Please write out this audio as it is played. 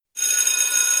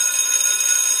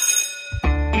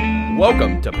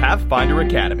Welcome to Pathfinder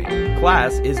Academy.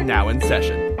 Class is now in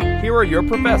session. Here are your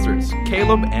professors,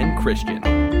 Caleb and Christian.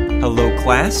 Hello,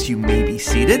 class. You may be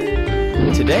seated.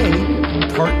 Today,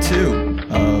 part 2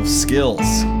 of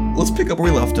skills. Let's pick up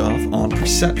where we left off on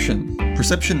perception.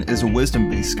 Perception is a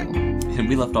wisdom-based skill. And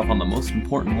we left off on the most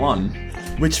important one.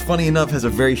 Which, funny enough, has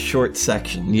a very short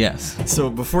section. Yes.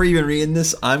 So before you even reading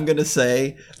this, I'm going to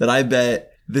say that I bet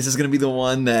this is going to be the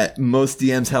one that most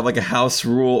DMs have like a house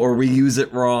rule or we use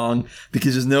it wrong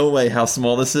because there's no way how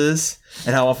small this is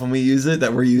and how often we use it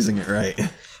that we're using it right.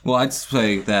 Well, I'd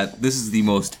say that this is the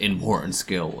most important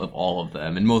skill of all of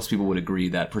them, and most people would agree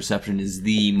that perception is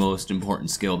the most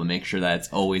important skill to make sure that it's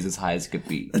always as high as it could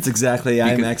be. That's exactly,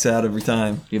 I max out every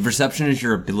time. Yeah, perception is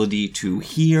your ability to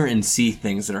hear and see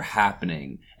things that are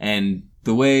happening, and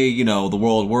the way, the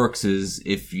world works is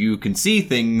if you can see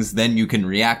things, then you can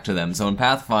react to them. So in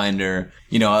Pathfinder,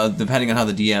 depending on how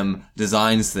the DM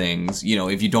designs things,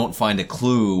 if you don't find a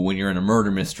clue when you're in a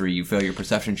murder mystery, you fail your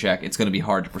perception check, it's going to be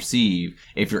hard to perceive.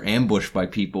 If you're ambushed by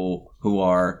people who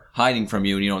are hiding from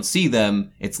you and you don't see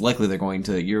them, it's likely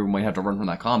you might have to run from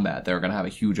that combat. They're going to have a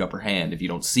huge upper hand if you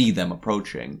don't see them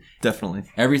approaching. Definitely.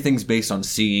 Everything's based on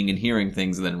seeing and hearing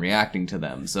things and then reacting to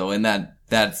them. So in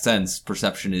that sense,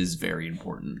 perception is very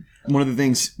important. One of the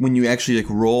things when you actually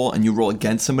roll and you roll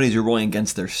against somebody is you're rolling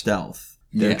against their stealth.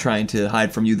 They're trying to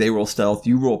hide from you. They roll stealth.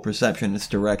 You roll perception. It's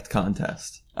direct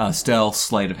contest. Stealth,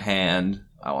 sleight of hand,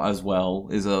 as well,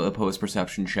 is a opposed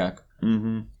perception check.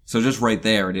 Mm-hmm. So just right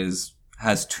there,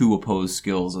 has 2 opposed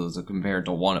skills as compared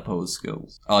to 1 opposed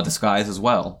skills. Disguise as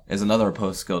well is another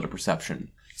opposed skill to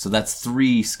perception. So that's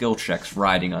 3 skill checks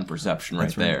riding on perception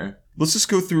right there. Let's just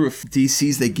go through a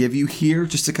DCs they give you here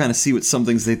just to kind of see what some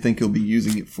things they think you'll be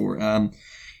using it for.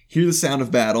 Hear the sound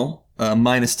of battle,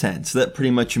 -10. So that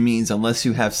pretty much means unless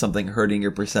you have something hurting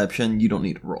your perception, you don't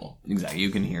need to roll. Exactly, you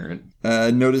can hear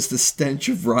it. Notice the stench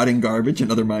of rotting garbage,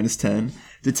 another -10.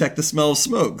 Detect the smell of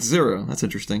smoke, 0. That's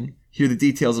interesting. Hear the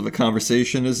details of a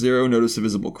conversation is 0. Notice a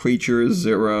visible creature is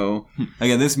 0.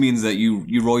 Again, this means that you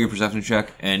roll your perception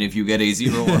check, and if you get a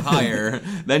 0 or higher,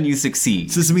 then you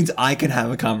succeed. So this means I can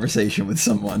have a conversation with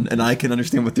someone, and I can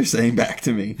understand what they're saying back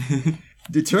to me.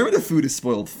 Determine if food is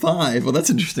spoiled, 5. Well, that's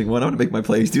an interesting one. I want to make my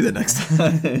players do that next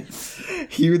time.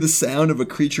 Hear the sound of a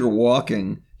creature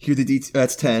walking.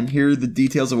 That's 10. Hear the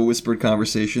details of a whispered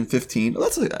conversation, 15. Well,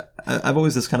 I've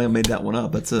always just kind of made that one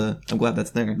up. I'm glad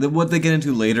that's there. What they get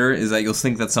into later is that you'll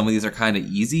think that some of these are kind of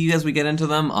easy as we get into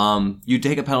them. You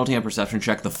take a penalty on perception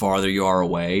check the farther you are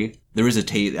away. There is I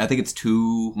think it's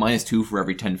 -2 for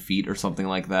every 10 feet or something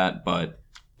like that, but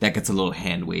that gets a little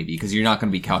hand wavy because you're not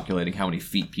going to be calculating how many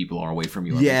feet people are away from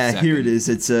you. Here it is.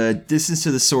 It's distance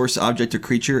to the source object or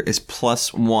creature is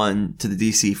 +1 to the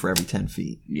DC for every 10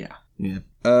 feet. Yeah.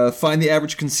 Find the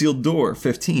average concealed door,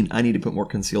 15. I need to put more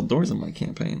concealed doors in my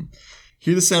campaign.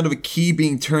 Hear the sound of a key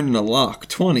being turned in a lock,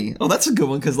 20. Oh, that's a good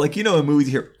one because, in movies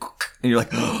you hear, and you're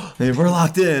like, oh, we're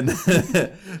locked in.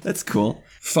 That's cool.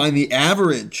 Find the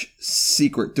average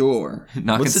secret door.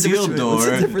 What's concealed door. What's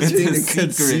the difference between a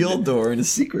concealed door and a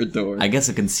secret door? I guess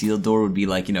a concealed door would be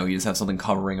you just have something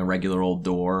covering a regular old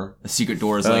door. A secret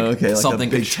door is something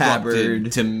like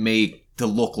constructed to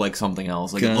look like something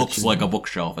else. It looks like a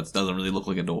bookshelf. It doesn't really look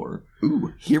like a door.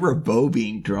 Ooh, hear a bow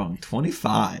being drunk,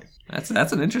 25.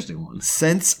 That's an interesting one.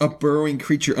 Sense a burrowing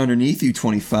creature underneath you,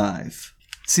 25.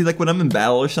 See, when I'm in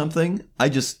battle or something, I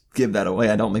just give that away.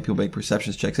 I don't make people make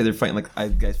perceptions checks. Say they're fighting, I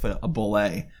guys fought a bull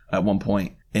at one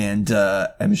point, and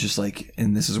it's just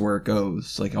and this is where it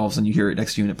goes. All of a sudden you hear it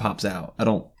next to you and it pops out. I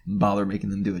don't bother making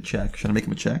them do a check. Should I make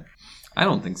them a check? I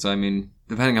don't think so. I mean,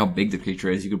 depending how big the creature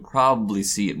is, you could probably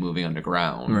see it moving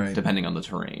underground, depending on the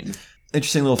terrain.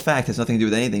 Interesting little fact, has nothing to do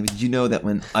with anything, but did you know that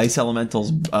when ice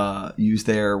elementals use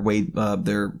their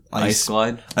ice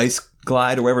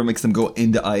glide or whatever makes them go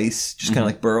into ice, just kind of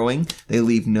like burrowing, they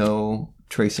leave no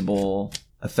traceable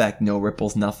effect, no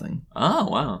ripples, nothing. Oh,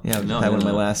 wow. Yeah, I had one in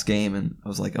my last game, and I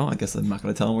was like, I guess I'm not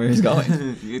going to tell him where he's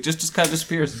going. It just kind of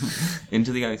disappears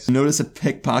into the ice. Notice a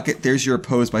pickpocket. There's your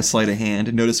opposed by sleight of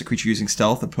hand. Notice a creature using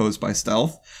stealth, opposed by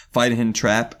stealth. Fight a hidden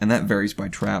trap, and that varies by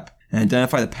trap. And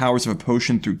identify the powers of a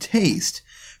potion through taste.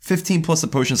 15 plus the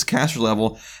potion's caster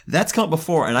level. That's come up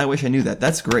before, and I wish I knew that.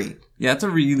 That's great. Yeah, that's a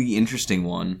really interesting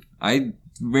one. I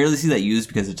rarely see that used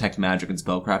because detect magic and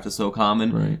spellcraft is so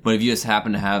common. Right. But if you just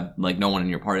happen to have no one in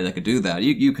your party that could do that,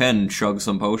 you can chug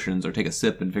some potions or take a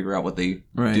sip and figure out what they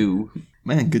do.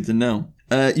 Man, good to know.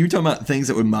 You were talking about things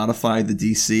that would modify the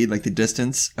DC, like the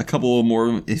distance. A couple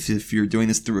more if you're doing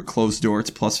this through a closed door, it's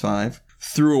 +5.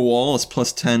 Through a wall is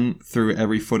plus 10 through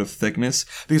every foot of thickness.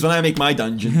 Because when I make my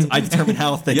dungeons, I determine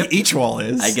how thick each wall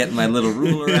is. I get my little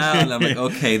ruler out, and I'm like,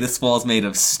 okay, this wall's made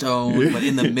of stone, but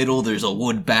in the middle there's a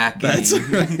wood backing. That's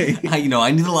right.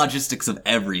 I need the logistics of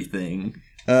everything.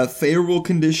 Favorable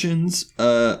conditions,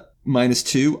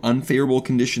 -2. Unfavorable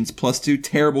conditions, +2.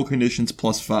 Terrible conditions,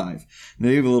 +5. Now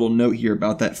you have a little note here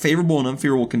about that. Favorable and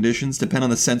unfavorable conditions depend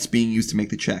on the sense being used to make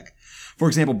the check. For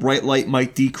example, bright light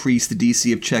might decrease the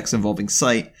DC of checks involving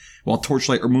sight, while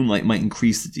torchlight or moonlight might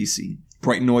increase the DC.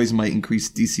 Bright noise might increase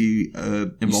DC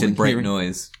involving You said bright hearing.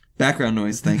 noise. Background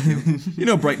noise, thank you. You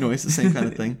know bright noise, the same kind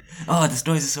of thing. Oh, this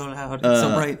noise is so loud. It's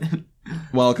so bright.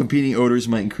 While competing odors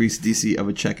might increase DC of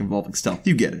a check involving stealth.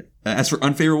 You get it. As for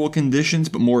unfavorable conditions,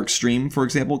 but more extreme, for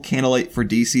example, candlelight for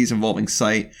DCs involving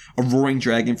sight, a roaring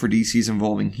dragon for DCs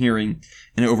involving hearing,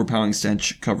 and an overpowering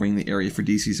stench covering the area for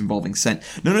DCs involving scent.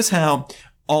 Notice how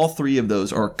all three of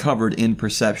those are covered in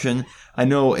perception. I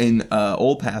know in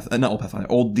old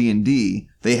D&D,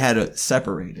 they had it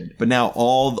separated, but now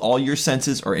all your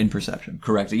senses are in perception.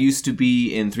 Correct. It used to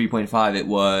be in 3.5, it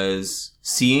was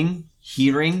seeing,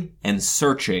 hearing, and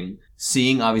searching.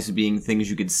 Seeing obviously being things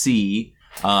you could see.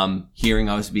 Hearing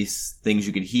obviously be things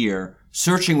you could hear.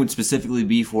 Searching would specifically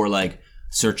be for like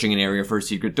searching an area for a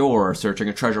secret door, or searching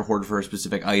a treasure hoard for a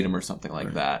specific item or something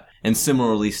like that. And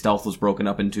similarly, stealth was broken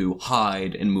up into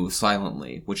hide and move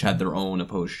silently, which had their own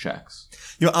opposed checks.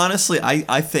 You know, honestly,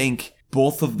 I think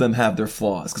both of them have their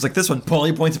flaws. Because like this one, all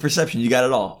your points of perception, you got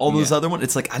it all. All those other ones,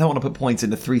 it's like, I don't want to put points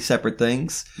into 3 separate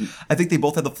things. I think they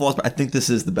both have the flaws, but I think this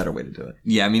is the better way to do it.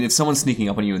 Yeah, I mean, if someone's sneaking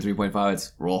up on you in 3.5,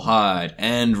 it's roll hide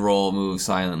and roll move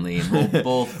silently and roll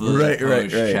both the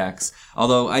opposed checks.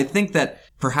 Although I think that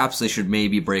perhaps they should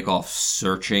maybe break off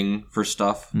searching for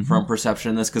stuff from perception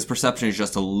in this, because perception is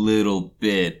just a little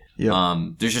bit,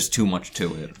 there's just too much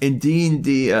to it. In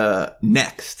D&D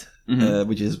Next,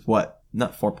 which is what?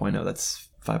 Not 4.0, that's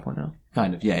 5.0.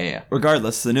 Kind of, yeah.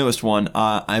 Regardless, the newest one,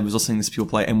 I was listening to some people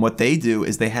play, and what they do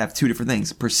is they have 2 different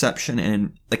things, perception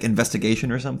and like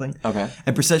investigation or something. Okay.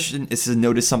 And perception is to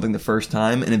notice something the first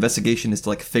time, and investigation is to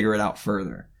like figure it out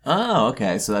further. Oh,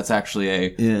 okay. So that's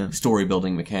actually a story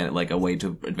building mechanic, like a way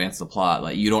to advance the plot.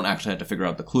 Like you don't actually have to figure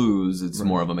out the clues. It's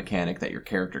more of a mechanic that your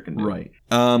character can do. Right.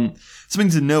 Something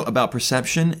to note about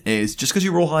perception is just because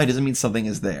you roll high doesn't mean something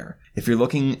is there. If you're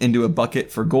looking into a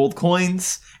bucket for gold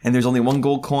coins and there's only 1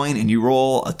 gold coin and you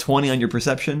roll a 20 on your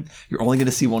perception, you're only going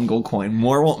to see 1 gold coin.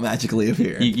 More won't magically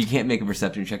appear. You can't make a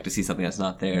perception check to see something that's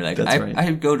not there. Like That's right.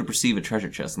 I go to perceive a treasure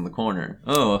chest in the corner.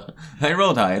 Oh, I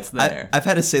rolled high. It's there. I've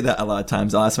had to say that a lot of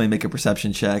times. I'll ask somebody to make a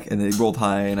perception check and they rolled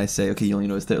high and I say, okay, you only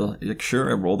noticed that. You're like,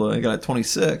 sure, I got a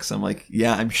 26. I'm like,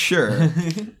 yeah, I'm sure.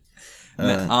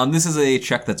 This is a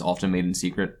check that's often made in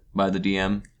secret by the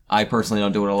DM. I personally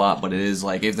don't do it a lot, but it is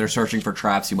like if they're searching for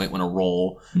traps, you might want to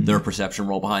roll their perception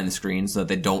roll behind the screen so that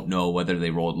they don't know whether they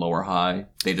rolled low or high.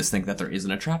 They just think that there isn't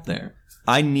a trap there.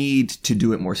 I need to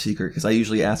do it more secret because I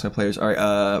usually ask my players, all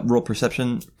right, roll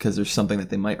perception because there's something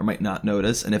that they might or might not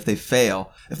notice. And if they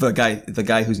fail, if the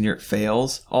guy who's near it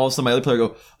fails, all of a sudden my other player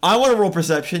go, I want to roll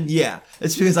perception. Yeah,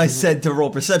 it's because I said to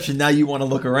roll perception. Now you want to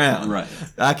look around. Right.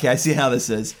 Okay, I see how this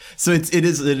is. So it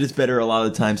is better a lot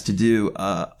of the times to do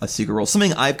a secret roll.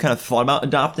 Something I've kind of thought about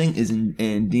adopting is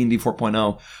in D&D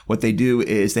 4.0, what they do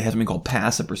is they have something called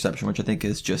passive perception, which I think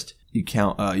is just you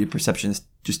count your perception is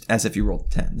just as if you rolled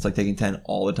 10. It's like taking 10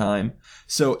 all the time.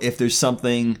 So if there's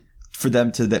something for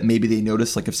them to that maybe they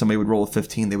notice, like if somebody would roll a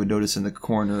 15, they would notice in the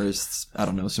corner is, I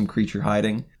don't know, some creature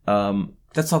hiding.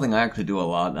 That's something I actually do a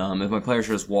lot. If my players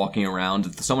are just walking around,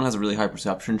 if someone has a really high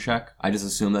perception check, I just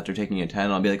assume that they're taking a 10.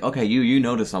 And I'll be like, okay, you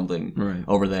notice something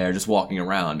over there just walking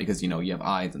around because, you have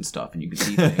eyes and stuff and you can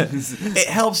see things. It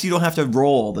helps you don't have to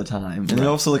roll all the time. And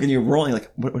also, like, when you're rolling,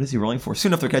 like, what is he rolling for? Soon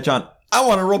enough to catch on. I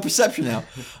want to roll perception now.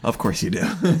 Of course you do.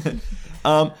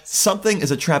 Something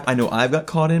is a trap I know I've got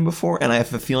caught in before, and I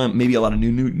have a feeling maybe a lot of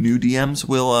new DMs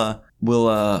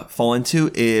will fall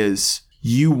into is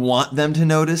you want them to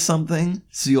notice something,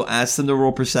 so you'll ask them to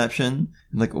roll perception.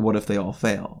 Like, what if they all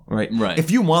fail? Right. If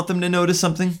you want them to notice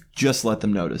something, just let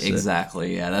them notice it.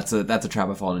 Exactly. Yeah, that's a trap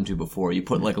I've fallen into before. You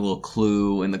put like a little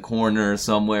clue in the corner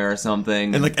somewhere or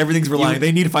something, and like everything's relying.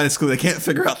 They need to find this clue. They can't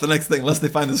figure out the next thing unless they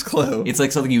find this clue. It's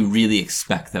like something you really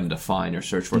expect them to find or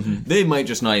search for. They might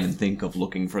just not even think of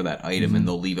looking for that item, and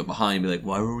they'll leave it behind and be like,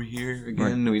 "Why were we here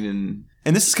again? We didn't."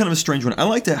 And this is kind of a strange one. I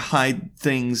like to hide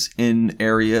things in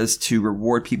areas to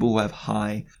reward people who have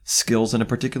high skills in a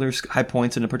particular, high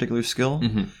points in a particular skill.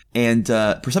 And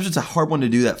perception's a hard one to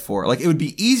do that for. Like, it would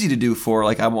be easy to do for,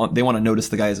 like, they want to notice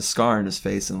the guy has a scar on his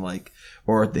face and, like,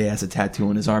 or they has a tattoo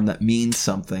on his arm that means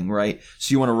something, right?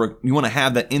 So you want to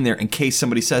have that in there in case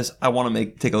somebody says, I want to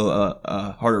take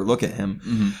a harder look at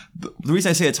him. But the reason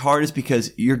I say it's hard is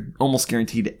because you're almost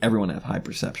guaranteed everyone to have high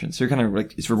perception. So you're kind of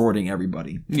like, it's rewarding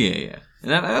everybody. Yeah.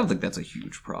 And I don't think that's a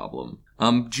huge problem.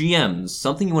 GMs,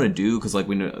 something you want to do, because like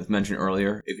we mentioned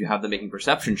earlier, if you have them making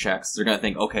perception checks, they're going to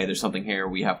think, okay, there's something here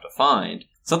we have to find.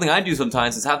 Something I do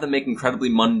sometimes is have them make incredibly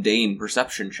mundane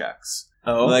perception checks.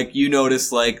 Oh. Like, you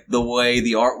notice, like, the way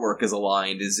the artwork is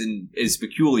aligned is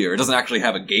peculiar. It doesn't actually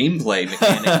have a gameplay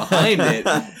mechanic behind it.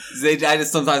 I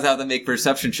just sometimes have them make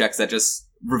perception checks that just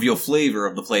reveal flavor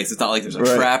of the place. It's not like there's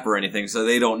a trap or anything, so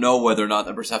they don't know whether or not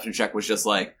the perception check was just,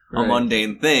 like, a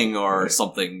mundane thing or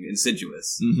something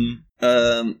insidious.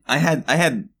 I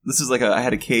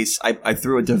had a case. I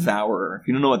threw a devourer. If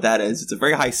you don't know what that is, it's a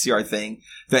very high CR thing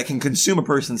that can consume a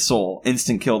person's soul,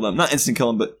 instant kill them. Not instant kill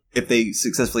them, but if they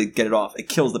successfully get it off, it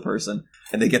kills the person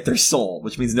and they get their soul,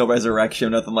 which means no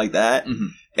resurrection, nothing like that.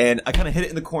 And I kind of hit it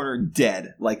in the corner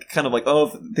dead, like kind of like, oh,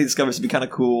 if they discover this would be kind of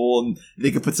cool, and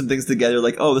they could put some things together,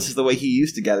 like, oh, this is the way he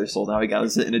used to gather soul. Now he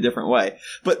gathers it in a different way.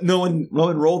 But no one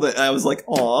rolled it. And I was like,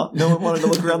 aw, no one wanted to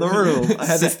look around the room. I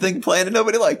had this thing planned and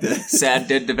nobody liked it. Sad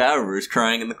dead devourers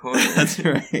crying in the corner. That's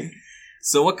right.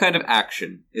 So what kind of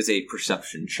action is a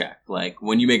perception check? Like,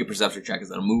 when you make a perception check, is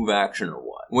that a move action or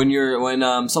what?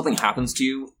 When something happens to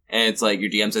you, and it's like your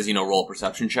DM says, roll a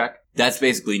perception check, that's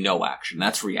basically no action.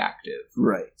 That's reactive.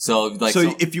 Right. So, like,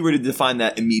 if you were to define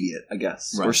that, immediate, I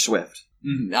guess, or swift.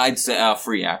 I'd say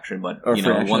free action, but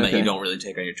one that you don't really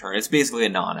take on your turn. It's basically a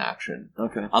non-action.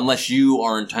 Okay. Unless you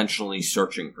are intentionally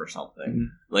searching for something.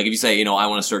 Like if you say, I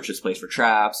want to search this place for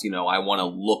traps, I want to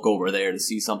look over there to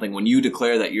see something. When you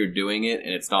declare that you're doing it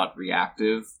and it's not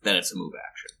reactive, then it's a move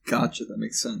action. Gotcha, that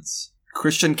makes sense.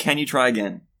 Christian, can you try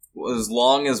again? As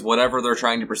long as whatever they're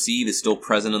trying to perceive is still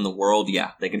present in the world,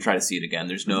 yeah, they can try to see it again.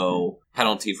 There's no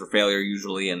penalty for failure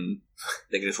usually, and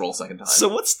they can just roll a second time. So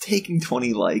what's taking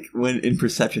 20 like when in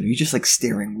perception? Are you just like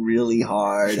staring really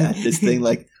hard at this thing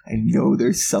like, I know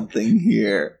there's something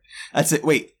here? That's it.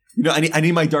 Wait. I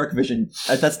need my dark vision.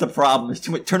 That's the problem. There's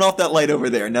too much. Turn off that light over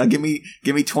there. Now give me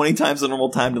 20 times the normal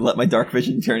time to let my dark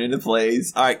vision turn into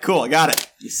plays. All right, cool. I got it.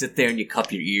 You sit there and you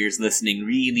cup your ears, listening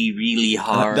really, really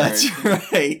hard. That's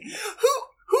right.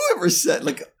 Whoever said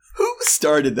who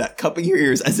started that cupping your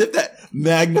ears as if that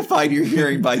magnified your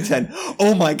hearing by 10?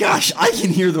 Oh my gosh, I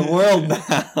can hear the world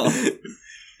now.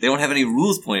 They don't have any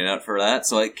rules pointed out for that,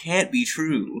 so it can't be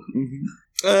true.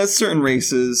 Certain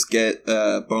races get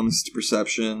bonus to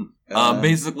perception.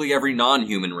 Basically, every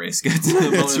non-human race gets a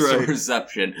bonus to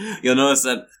perception. You'll notice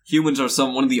that humans are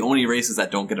one of the only races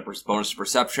that don't get a bonus to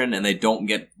perception, and they don't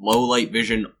get low light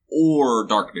vision or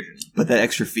dark vision. But that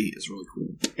extra feat is really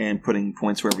cool. And putting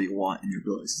points wherever you want in your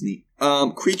abilities is neat.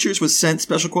 Creatures with scent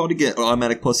special quality get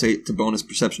automatic +8 to bonus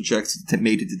perception checks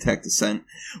made to detect the scent,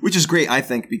 which is great, I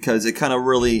think, because it kind of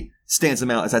really stands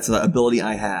them out as that's the ability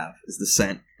I have, is the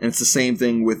scent. And it's the same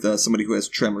thing with somebody who has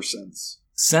tremor sense.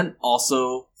 Scent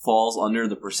also falls under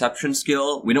the perception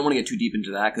skill. We don't want to get too deep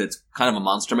into that because it's kind of a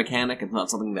monster mechanic. It's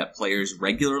not something that players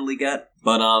regularly get.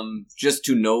 But just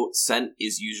to note, scent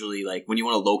is usually like when you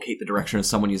want to locate the direction of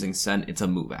someone using scent, it's a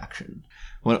move action.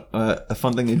 What a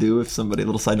fun thing to do if somebody, a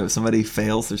little side note, if somebody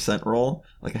fails their scent roll.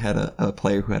 Like I had a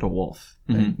player who had a wolf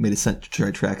and made a scent to try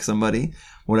to track somebody.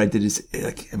 What I did is,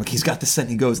 like, he's got the scent,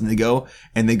 he goes, and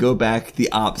they go back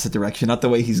the opposite direction. Not the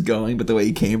way he's going, but the way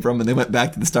he came from. And they went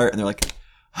back to the start, and they're like,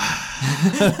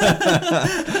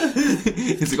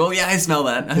 he's like, oh yeah, I smell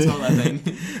that thing.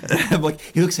 I'm like,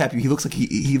 he looks happy. He looks like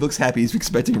he looks happy. He's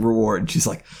expecting a reward. And she's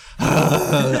like,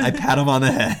 I pat him on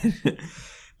the head.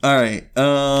 All right.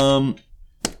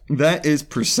 That is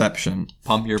perception.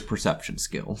 Pump your perception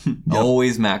skill.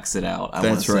 Always max it out. I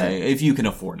want to right. say, if you can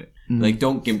afford it. Like,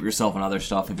 don't gimp yourself on other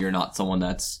stuff if you're not someone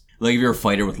that's like, if you're a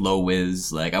fighter with low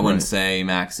whiz. Like, I wouldn't say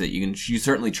max it. You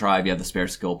certainly try if you have the spare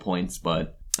skill points,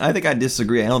 but I think I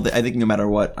disagree. I think no matter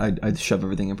what, I'd shove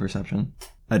everything in perception.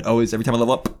 I'd always, every time I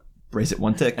level up, raise it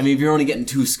 1 tick. I mean, if you're only getting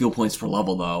 2 skill points per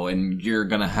level, though, and you're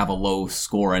going to have a low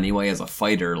score anyway as a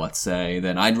fighter, let's say,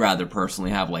 then I'd rather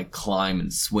personally have, like, climb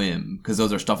and swim, because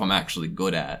those are stuff I'm actually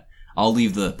good at. I'll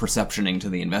leave the perceptioning to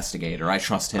the investigator. I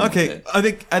trust him with it. I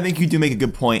think you do make a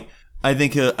good point. I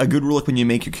think a good rule when you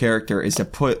make your character is to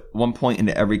put 1 point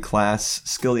into every class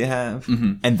skill you have,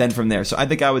 and then from there. So I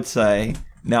think I would say,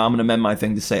 now I'm going to amend my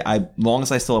thing to say, as long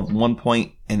as I still have 1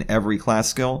 point in every class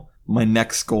skill, my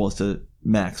next goal is to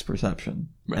max perception,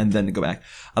 and then to go back.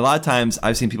 A lot of times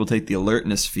I've seen people take the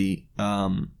alertness feat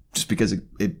just because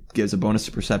it gives a bonus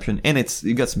to perception, and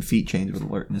you got some feat change with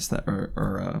alertness that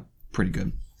are pretty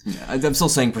good. Yeah, I'm still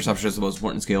saying perception is the most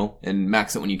important skill, and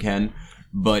max it when you can.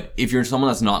 But if you're someone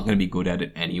that's not going to be good at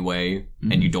it anyway,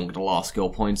 and you don't get a lot of skill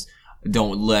points,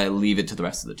 don't leave it to the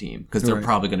rest of the team, because they're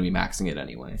probably going to be maxing it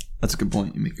anyway. That's a good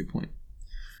point. You make a good point.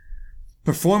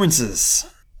 Performances.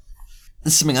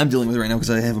 This is something I'm dealing with right now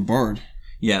because I have a bard.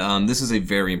 Yeah, this is a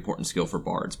very important skill for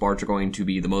bards. Bards are going to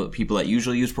be the people that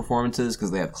usually use performances because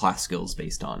they have class skills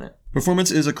based on it. Performance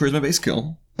is a charisma-based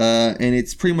skill, and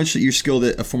it's pretty much that you're skilled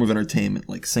at a form of entertainment,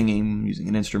 like singing, using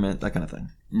an instrument, that kind of thing.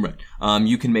 Right.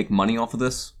 You can make money off of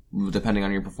this. Depending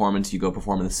on your performance, you go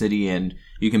perform in the city, and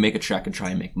you can make a check and try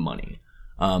and make money.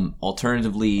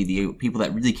 Alternatively, the people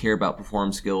that really care about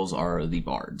performance skills are the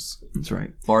bards. That's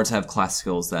right. Bards have class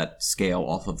skills that scale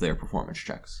off of their performance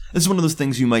checks. This is one of those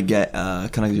things you might get,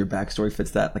 kind of your backstory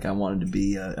fits that. Like, I wanted to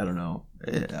be, I don't know,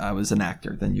 I was an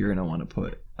actor. Then you're going to want to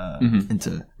put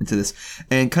into this.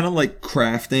 And kind of like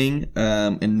crafting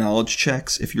and knowledge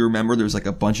checks. If you remember, there's like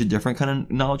a bunch of different kind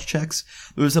of knowledge checks.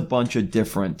 There's a bunch of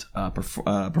different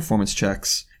performance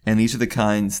checks. And these are the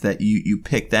kinds that you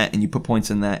pick that and you put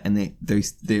points in that, and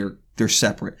they're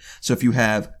separate. So if you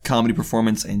have comedy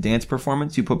performance and dance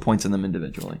performance, you put points in them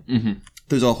individually. Mm-hmm.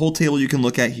 There's a whole table you can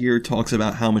look at here. It talks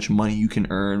about how much money you can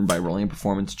earn by rolling a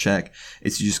performance check.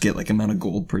 It's you just get like amount of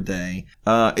gold per day.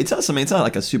 It's not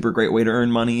like a super great way to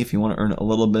earn money if you want to earn it a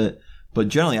little bit. But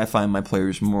generally, I find my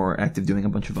players more active doing a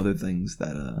bunch of other things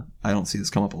that I don't see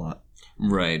this come up a lot.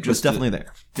 Right. It's definitely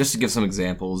there. Just to give some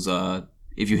examples,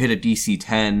 if you hit a DC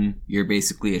 10, you're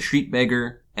basically a street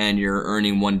beggar, and you're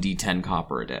earning 1d10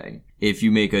 copper a day. If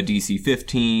you make a DC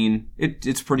 15,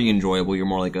 it's pretty enjoyable. You're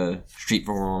more like a street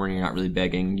performer, you're not really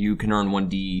begging. You can earn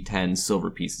 1d10 silver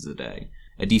pieces a day.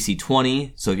 A DC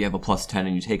 20, so if you have a plus 10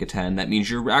 and you take a 10, that means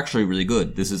you're actually really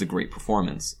good. This is a great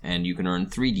performance, and you can earn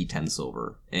 3d10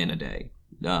 silver in a day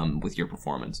with your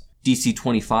performance. DC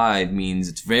 25 means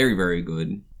it's very, very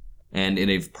good, and in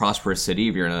a prosperous city,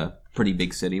 if you're in a pretty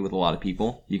big city with a lot of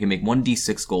people, you can make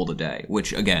 1d6 gold a day,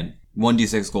 which, again,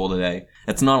 1d6 gold a day,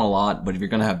 that's not a lot, but if you're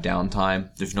going to have downtime,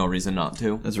 there's no reason not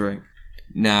to. That's right.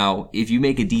 Now, if you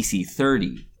make a DC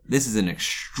 30, this is an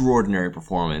extraordinary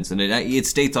performance, and it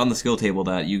states on the skill table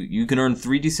that you can earn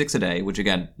 3d6 a day, which,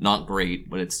 again, not great,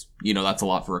 but it's, that's a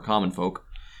lot for a common folk.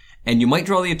 And you might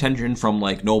draw the attention from,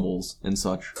 like, nobles and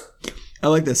such. I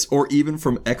like this. Or even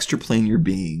from extraplanar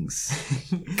beings.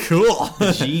 Cool.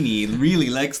 The genie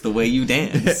really likes the way you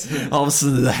dance. All of a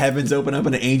sudden the heavens open up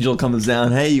and an angel comes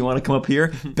down. Hey, you want to come up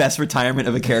here? Best retirement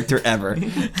of a character ever.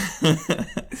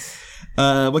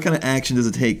 What kind of action does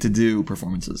it take to do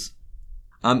performances?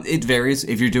 It varies.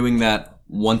 If you're doing that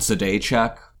once a day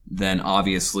check, then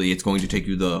obviously it's going to take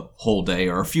you the whole day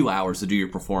or a few hours to do your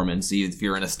performance. If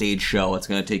you're in a stage show, it's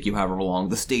going to take you however long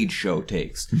the stage show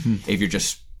takes. If you're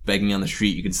just begging on the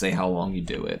street, you can say how long you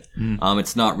do it.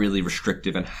 It's not really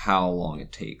restrictive in how long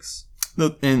it takes.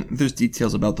 And there's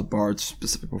details about the Bard's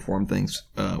specific perform things.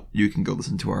 You can go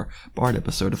listen to our Bard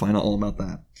episode to find out all about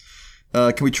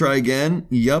that. Can we try again?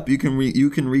 Yup, you can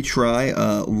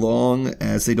retry long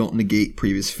as they don't negate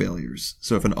previous failures.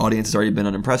 So if an audience has already been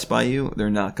unimpressed by you,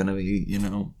 they're not going to be,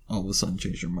 all of a sudden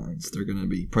change their minds. They're going to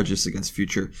be prejudiced against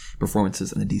future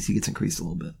performances, and the DC gets increased a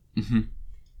little bit. Mm-hmm.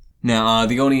 Now,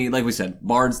 like we said,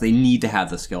 bards, they need to have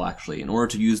the skill, actually. In order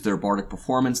to use their bardic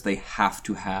performance, they have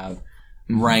to have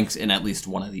ranks in at least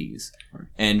one of these. Right.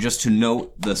 And just to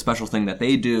note, the special thing that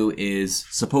they do is,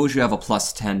 suppose you have a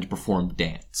plus 10 to perform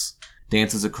dance.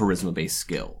 Dance is a charisma-based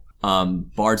skill.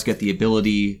 Bards get the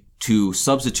ability to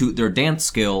substitute their dance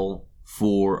skill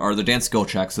or their dance skill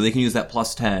check, so they can use that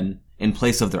plus 10 in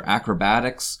place of their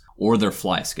acrobatics or their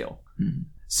fly skill. Mm-hmm.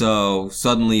 So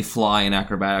suddenly fly and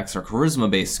acrobatics are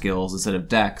charisma-based skills instead of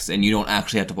dex, and you don't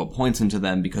actually have to put points into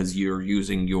them because you're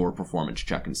using your performance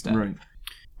check instead. Right.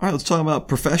 All right, let's talk about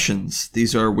professions.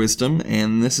 These are wisdom,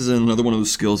 and this is another one of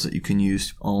those skills that you can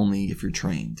use only if you're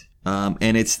trained.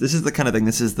 And this is the kind of thing,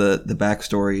 this is the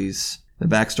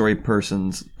backstory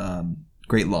person's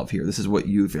great love here. This is what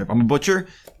if I'm a butcher,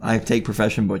 I take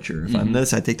profession butcher. If I'm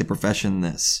this, I take the profession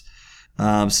this.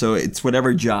 So it's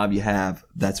whatever job you have,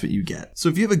 that's what you get. So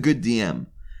if you have a good DM,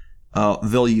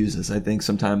 they'll use this. I think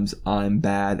sometimes I'm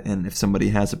bad, and if somebody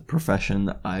has a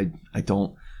profession, I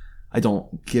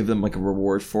don't give them like a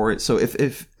reward for it. So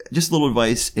if just a little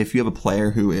advice, if you have a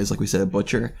player who is, like we said, a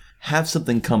butcher, have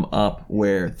something come up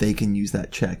where they can use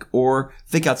that check, or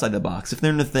think outside the box. If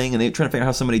they're in a thing and they're trying to figure out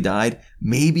how somebody died,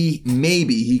 maybe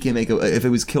he can make if it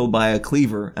was killed by a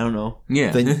cleaver, I don't know.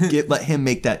 Yeah. Then let him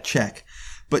make that check.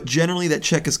 But generally, that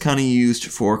check is kind of used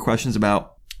for questions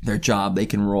about their job they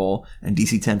can roll, and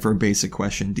DC 10 for a basic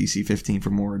question, DC 15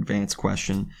 for more advanced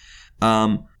question.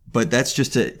 But that's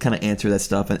just to kind of answer that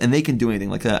stuff. And they can do anything.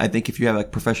 Like, I think if you have a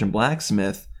profession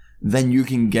blacksmith, then you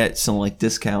can get some, like,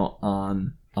 discount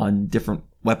on different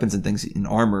weapons and things and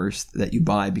armors that you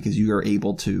buy because you are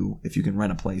able to, if you can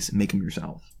rent a place, and make them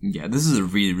yourself. Yeah, this is a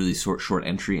really, really short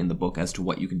entry in the book as to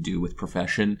what you can do with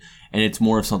profession, and it's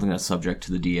more of something that's subject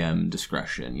to the DM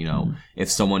discretion. You know, if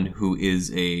someone who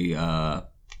is a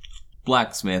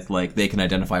blacksmith, like, they can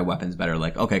identify weapons better.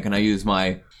 Like, okay, can I use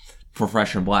my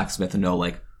profession blacksmith and know,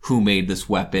 like, who made this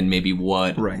weapon, maybe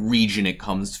what region it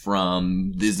comes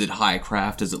from, is it high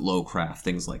craft, is it low craft,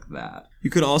 things like that.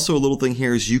 You could also, a little thing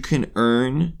here is you can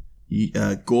earn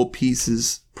gold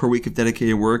pieces per week of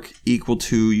dedicated work equal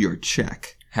to your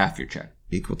check. Half your check.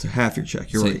 Equal to half your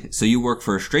check, you're right. So you work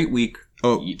for a straight week.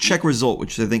 Oh, check result,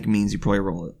 which I think means you probably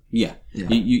roll it. Yeah.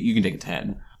 You can take a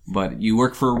 10. But you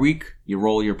work for a week, you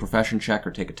roll your profession check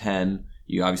or take a 10.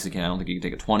 You obviously can't. I don't think you can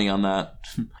take a 20 on that.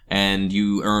 And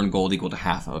you earn gold equal to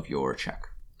half of your check.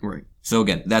 Right. So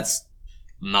again, that's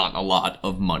not a lot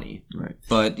of money. Right.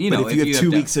 But, you know, if you have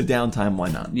 2 weeks of downtime,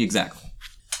 why not? Exactly.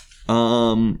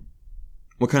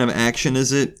 What kind of action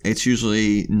is it? It's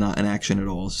usually not an action at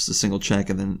all. It's just a single check,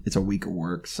 and then it's a week of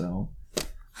work, so...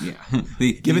 Yeah.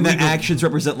 Given that actions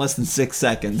represent less than 6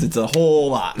 seconds, it's a whole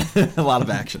lot. A lot of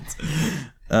actions.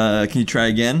 Can you try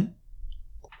again?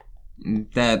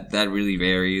 That really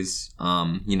varies.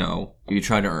 You know, if you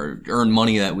try to earn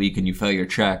money that week and you fail your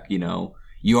check, you know,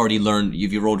 you already learned,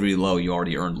 if you rolled really low, you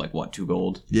already earned, like, what, 2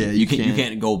 gold? Yeah, you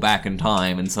can't go back in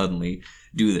time and suddenly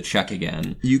do the check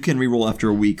again. You can reroll after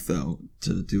a week, though,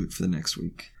 to do it for the next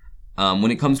week. When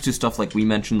it comes to stuff like we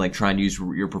mentioned, like trying to use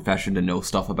your profession to know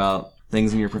stuff about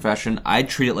things in your profession, I'd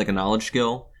treat it like a knowledge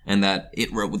skill, and that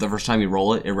the first time you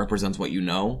roll it, it represents what you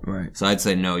know. Right. So I'd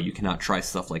say no, you cannot try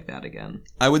stuff like that again.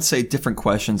 I would say different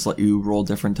questions let you roll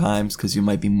different times because you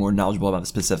might be more knowledgeable about a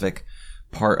specific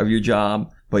part of your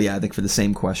job. But yeah, I think for the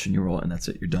same question, you roll it and that's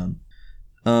it, you're done.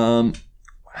 How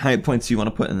many points do you want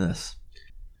to put in this?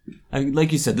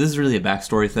 Like you said, this is really a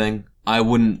backstory thing. I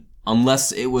wouldn't,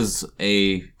 unless it was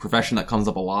a profession that comes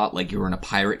up a lot, like you were in a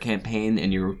pirate campaign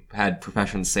and you had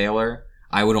profession sailor,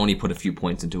 I would only put a few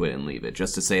points into it and leave it,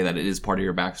 just to say that it is part of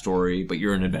your backstory, but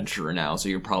you're an adventurer now, so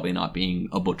you're probably not being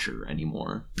a butcher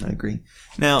anymore. I agree.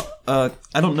 Now, I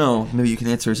don't know, maybe you can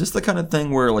answer, is this the kind of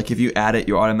thing where, like, if you add it,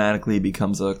 you automatically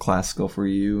becomes a class skill for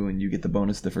you and you get the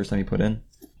bonus the first time you put in?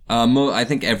 I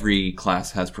think every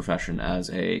class has profession as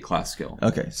a class skill.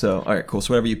 Okay, so, alright, cool.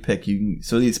 So whatever you pick,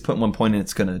 so you just put 1 point in,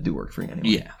 it's going to do work for you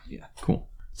anyway. Yeah. Cool.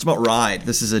 It's about ride.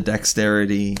 This is a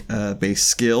dexterity based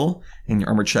skill, and your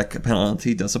armor check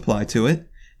penalty does apply to it.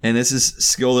 And this is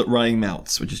skill at riding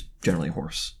mounts, which is generally a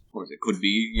horse. Of course, it could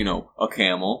be, you know, a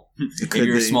camel. If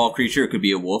you're a small creature, it could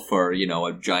be a wolf or, you know,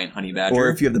 a giant honey badger. Or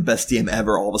if you have the best DM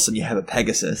ever, all of a sudden you have a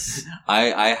Pegasus.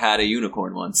 I had a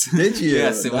unicorn once. Did you?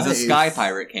 Yes, it was a Sky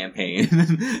Pirate campaign.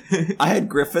 I had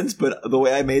griffins, but the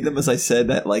way I made them is I said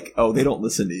that, like, oh, they don't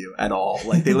listen to you at all.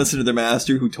 Like, they listen to their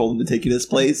master who told them to take you to this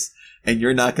place. And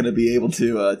you're not going to be able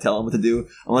to tell them what to do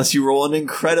unless you roll an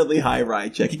incredibly high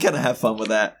ride check. You kind of have fun with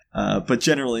that. But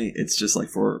generally, it's just like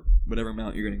for whatever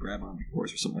mount you're going to grab on a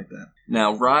horse or something like that.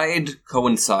 Now, ride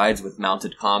coincides with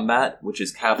mounted combat, which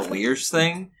is Cavalier's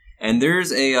thing. And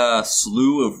there's a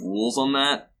slew of rules on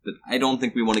that I don't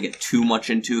think we want to get too much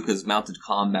into because mounted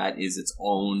combat is its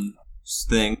own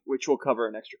thing. Which will cover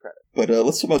an extra credit. But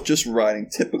let's talk about just riding.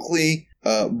 Typically,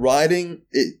 riding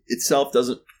itself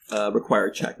doesn't require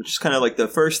a check, which is kind of like the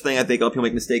first thing I think a lot of people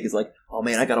make a mistake is like, oh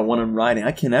man, I got a 1 on riding.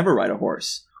 I can never ride a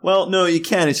horse. Well, no, you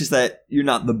can. It's just that you're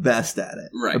not the best at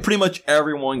it. Right. But pretty much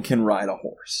everyone can ride a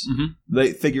horse. Mm-hmm.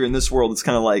 They figure in this world, it's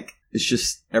kind of like, it's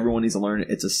just everyone needs to learn it.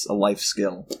 It's a life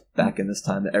skill back in this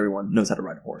time that everyone knows how to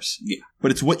ride a horse. Yeah.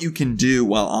 But it's what you can do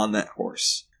while on that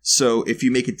horse. So if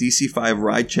you make a DC 5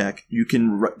 ride check, you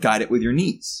can guide it with your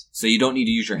knees. So you don't need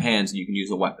to use your hands, and you can use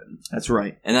a weapon. That's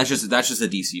right. And that's just a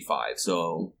DC 5.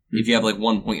 So if you have like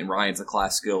 1 point in ride, it's a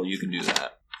class skill, you can do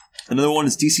that. Another one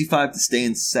is DC 5 to stay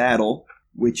in saddle,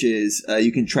 which is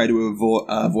you can try to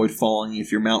avoid falling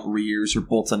if your mount rears or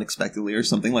bolts unexpectedly or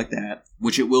something like that.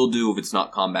 Which it will do if it's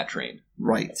not combat trained.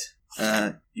 Right.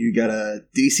 You got a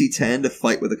DC 10 to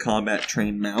fight with a combat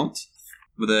trained mount.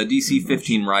 With a DC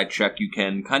 15 ride check, you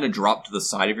can kind of drop to the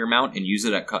side of your mount and use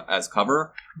it as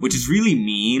cover, which is really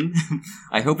mean.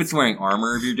 I hope it's wearing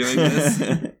armor if you're doing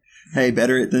this. Hey,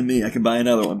 better it than me. I can buy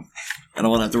another one. I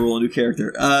don't want to have to roll a new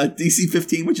character. DC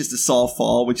 15, which is to solve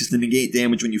fall, which is to negate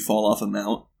damage when you fall off a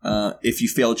mount. If you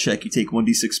fail a check, you take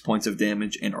 1d6 points of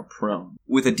damage and are prone.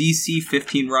 With a DC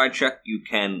 15 ride check, you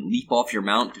can leap off your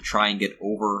mount to try and get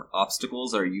over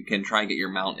obstacles, or you can try and get your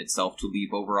mount itself to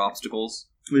leap over obstacles.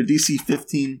 With a DC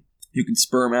 15, You can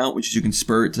spur mount, which is you can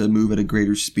spur it to move at a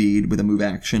greater speed with a move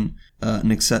action.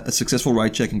 A successful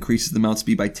ride check increases the mount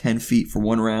speed by 10 feet for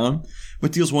 1 round,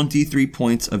 but deals 1d3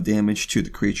 points of damage to the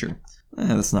creature.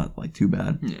 That's not like too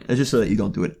bad. Yeah. It's just so that you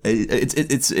don't do it.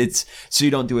 It's so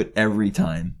you don't do it every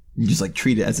time. You just like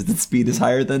treat it as if its speed is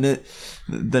higher than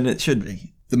it should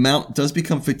be. The mount does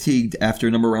become fatigued after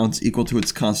a number of rounds equal to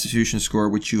its constitution score,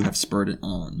 which you have spurred it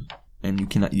on. And you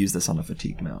cannot use this on a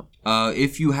fatigued mount.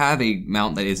 If you have a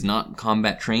mount that is not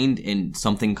combat trained and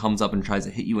something comes up and tries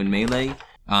to hit you in melee,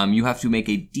 you have to make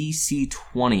a DC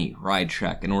 20 ride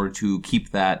check in order to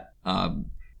keep that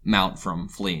mount from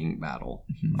fleeing battle.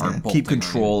 Or keep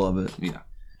control of it.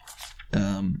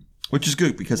 Yeah. Which is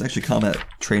good because actually combat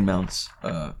trained mounts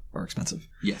are expensive.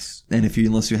 Yes. And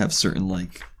unless you have certain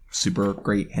like super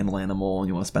great handle animal and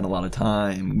you want to spend a lot of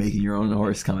time making your own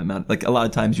horse combat mount, like a lot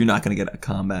of times you're not going to get a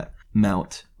combat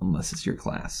mount unless it's your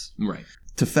class. Right.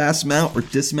 To fast mount or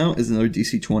dismount is another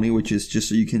DC 20, which is just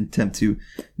so you can attempt to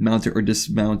mount it or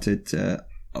dismount it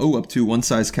up to one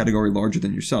size category larger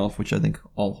than yourself, which I think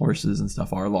all horses and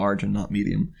stuff are large and not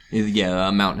medium. Yeah,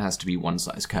 a mount has to be one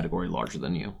size category larger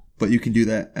than you. But you can do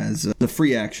that as a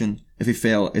free action. If you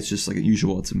fail, it's just like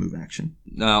usual, it's a move action.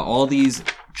 All these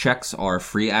checks are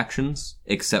free actions,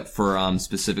 except for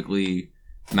specifically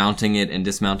mounting it and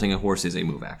dismounting a horse is a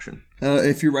move action.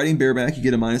 If you're riding bareback, you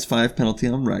get a -5 penalty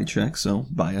on ride checks, so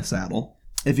buy a saddle.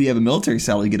 If you have a military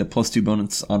saddle, you get a +2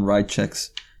 bonus on ride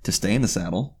checks to stay in the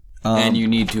saddle. And you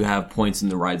need to have points in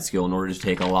the ride skill in order to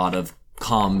take a lot of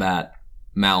combat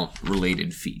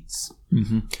mount-related feats.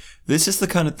 Mm-hmm. This is the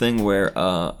kind of thing where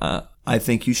I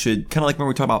think you should, kind of like when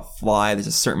we talk about fly, there's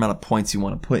a certain amount of points you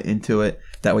want to put into it.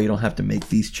 That way you don't have to make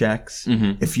these checks.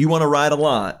 Mm-hmm. If you want to ride a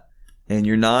lot, and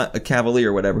you're not a cavalier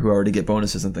or whatever who already get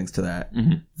bonuses and things to that,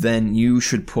 then you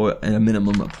should put a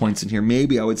minimum of points in here.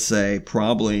 Maybe I would say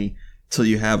probably till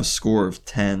you have a score of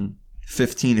 10,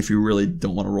 15 if you really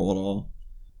don't want to roll at all.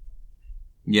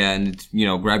 Yeah, and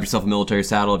grab yourself a military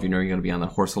saddle if you know you're going to be on the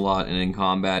horse a lot and in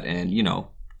combat, and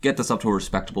get this up to a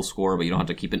respectable score, but you don't have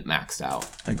to keep it maxed out.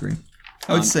 I agree.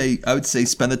 I would say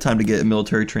spend the time to get a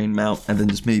military trained mount, and then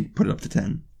just maybe put it up to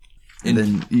 10. And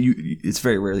then it's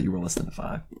very rare that you roll less than a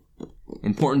 5.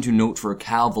 Important to note for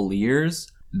Cavaliers,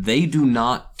 they do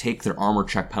not take their armor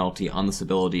check penalty on this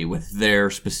ability with their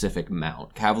specific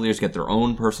mount. Cavaliers get their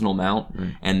own personal mount,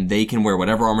 and they can wear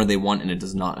whatever armor they want, and it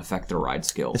does not affect their ride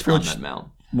skill on that mount.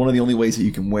 One of the only ways that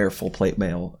you can wear full plate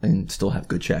mail and still have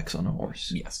good checks on a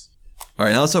horse. Yes. All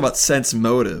right, now let's talk about sense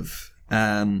motive.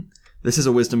 This is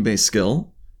a wisdom-based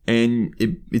skill, and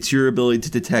it's your ability to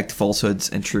detect falsehoods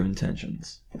and true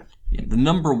intentions. Yeah, the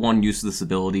number one use of this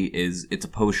ability is it's a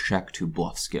post check to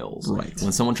bluff skills. Right.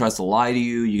 When someone tries to lie to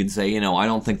you, you can say, I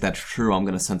don't think that's true. I'm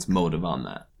going to sense motive on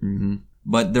that. Mm-hmm.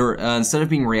 But there, instead of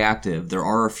being reactive, there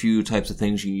are a few types of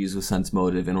things you can use with sense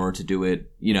motive in order to do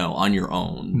it, on your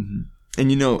own. Mm-hmm.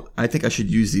 And I think I should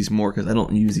use these more because I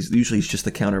don't use these. Usually it's just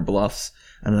the counter bluffs,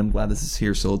 and I'm glad this is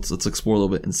here. So let's explore a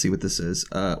little bit and see what this is.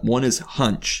 One is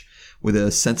hunch with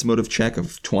a sense motive check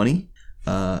of 20.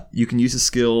 You can use a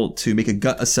skill to make a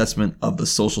gut assessment of the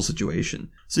social situation.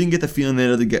 So you can get the feeling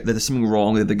that there's something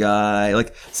wrong with the guy.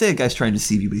 Like, say a guy's trying to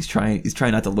deceive you, but he's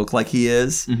trying not to look like he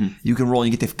is. Mm-hmm. You can roll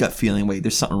and you get the gut feeling, wait,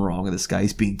 there's something wrong with this guy.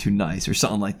 He's being too nice or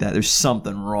something like that. There's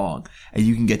something wrong. And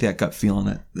you can get that gut feeling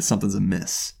that something's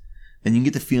amiss. And you can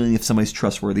get the feeling if somebody's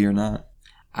trustworthy or not.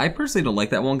 I personally don't like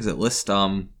that one because it lists,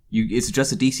 it's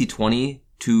just a DC 20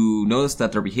 to notice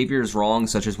that their behavior is wrong,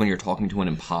 such as when you're talking to an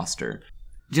imposter.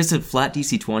 Just a flat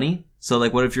DC 20. So,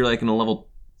 what if you're, in a level,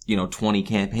 20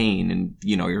 campaign and,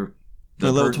 you're...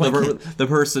 The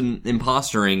person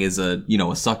impostoring is a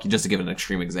succubus, just to give an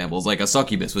extreme example, is like a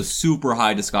succubus with super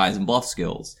high disguise and bluff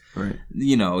skills. Right.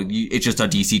 It's just a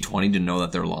DC 20 to know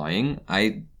that they're lying.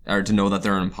 Or to know that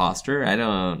they're an imposter. I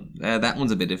don't. That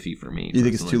one's a bit iffy for me. You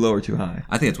think it's too low or too high?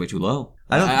 I think it's way too low.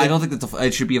 I don't think that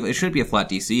it should be a flat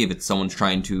DC if it's someone's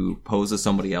trying to pose as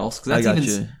somebody else.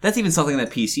 Because that's even something that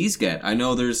PCs get. I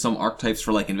know there's some archetypes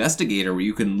for investigator where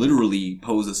you can literally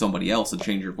pose as somebody else and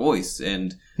change your voice,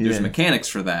 and there's mechanics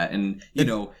for that. And if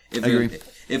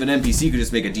an NPC could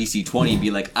just make a DC 20 and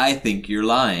be like, I think you're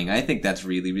lying. I think that's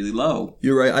really, really low.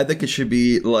 You're right. I think it should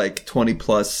be 20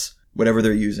 plus. Whatever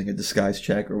they're using, a disguise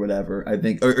check or whatever, I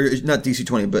think, or not DC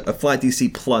 20, but a flat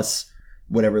DC plus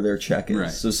whatever their check is.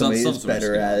 Right. So somebody is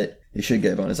better at it, they should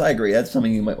get a bonus. I agree. That's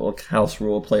something you might house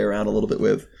rule, play around a little bit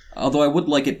with. Although I would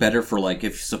like it better for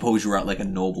if suppose you were at a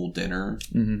noble dinner,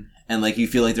 and like you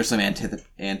feel like there's some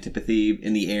antipathy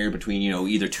in the air between, you know,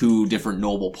 either two different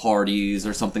noble parties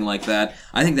or something like that,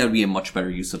 I think that would be a much better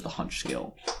use of the hunch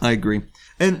skill. I agree.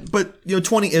 But you know,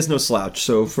 20 is no slouch,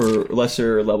 so for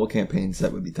lesser level campaigns,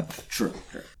 that would be tough. True.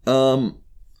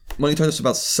 Why don't you talk to us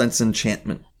about sense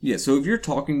enchantment? Yeah, so if you're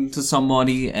talking to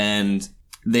somebody and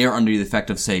they are under the effect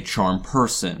of, say, charm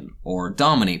person or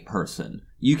dominate person,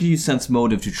 you can use sense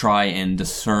motive to try and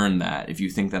discern that if you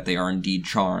think that they are indeed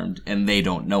charmed and they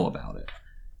don't know about it.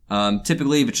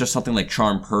 Typically, if it's just something like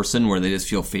charm person where they just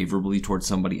feel favorably towards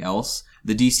somebody else,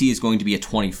 the DC is going to be a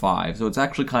 25, so it's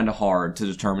actually kind of hard to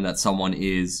determine that someone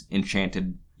is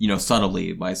enchanted, you know,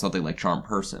 subtly by something like charm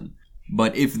person.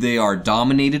 But if they are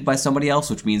dominated by somebody else,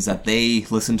 which means that they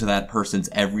listen to that person's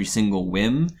every single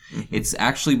whim, it's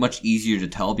actually much easier to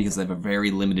tell because they have a very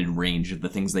limited range of the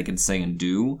things they can say and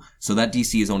do. So that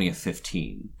DC is only a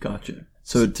 15. Gotcha.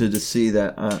 So to see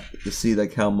that,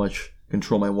 like how much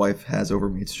control my wife has over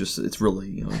me, it's really,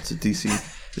 you know, it's a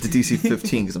DC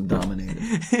 15 because I'm dominated.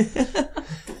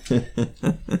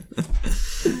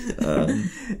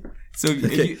 So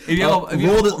if you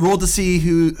have roll to see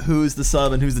who's the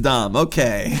sub and who's the dom.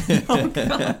 Okay.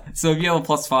 So if you have a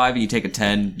 +5 and you take a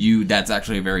 10, that's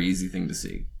actually a very easy thing to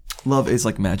see. Love is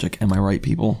like magic. Am I right,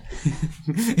 people?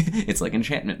 It's like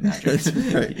enchantment magic.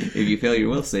 That's right. If you fail, you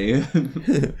will save.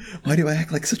 Why do I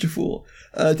act like such a fool?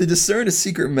 To discern a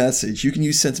secret message, you can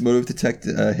use sense motive to detect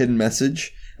a hidden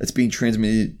message that's being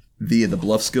transmitted via the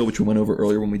bluff skill, which we went over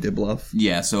earlier when we did bluff.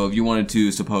 Yeah, so if you wanted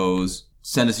to, suppose,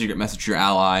 send a secret message to your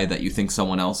ally that you think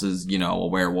someone else is, you know, a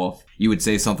werewolf, you would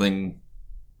say something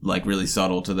like really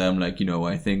subtle to them, like, you know,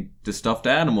 I think the stuffed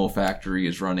animal factory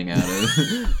is running out of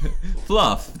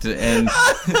fluff. And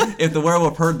if the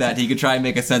werewolf heard that, he could try and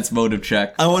make a sense motive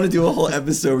check. I want to do a whole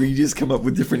episode where you just come up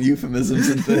with different euphemisms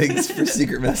and things for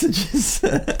secret messages.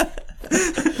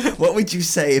 What would you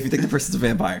say if you think the person's a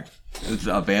vampire?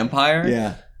 A vampire?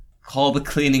 Yeah. Call the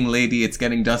cleaning lady, it's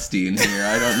getting dusty in here.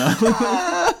 I don't know.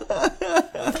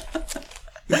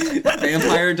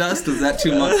 Vampire dust? Was that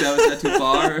too much? Was that too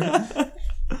far?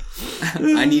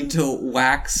 I need to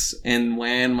wax and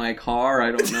wan my car.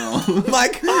 I don't know. My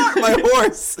car, my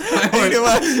horse.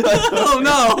 Oh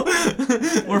no!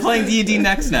 We're playing D&D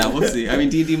next now. We'll see. I mean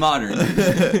D&D Modern.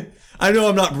 I know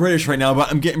I'm not British right now, but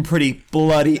I'm getting pretty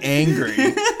bloody angry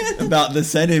about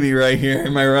this enemy right here.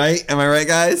 Am I right? Am I right,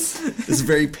 guys? This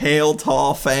very pale,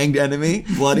 tall, fanged enemy.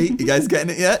 Bloody. You guys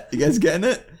getting it yet? You guys getting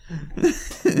it?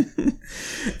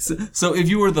 So if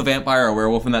you were the vampire or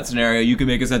werewolf in that scenario, you could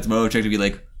make a sense motive check to be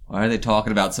like, why are they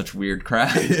talking about such weird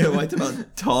crap? Yeah, why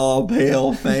about tall,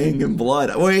 pale, fang, and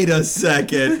blood? Wait a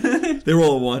second. They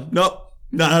roll a 1. Nope.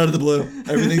 Not out of the blue.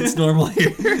 Everything's normal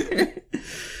here.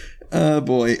 Oh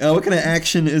boy. What kind of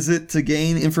action is it? To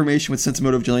gain information with sense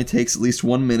motive generally takes at least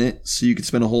 1 minute, so you could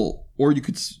spend a whole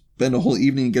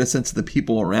evening and get a sense of the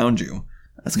people around you.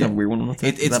 That's kind of a weird one.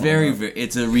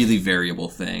 It's a really variable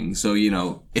thing. So, you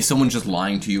know, if someone's just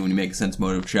lying to you when you make a sense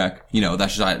motive check, you know,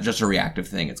 that's just a reactive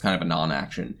thing. It's kind of a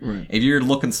non-action. Right. If you're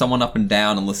looking someone up and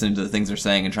down and listening to the things they're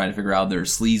saying and trying to figure out if they're a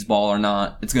sleazeball or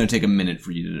not, it's going to take a minute for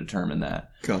you to determine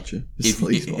that. Gotcha.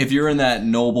 If you're in that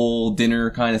noble dinner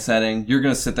kind of setting, you're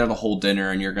going to sit there the whole dinner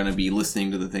and you're going to be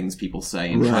listening to the things people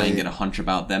say and try and get a hunch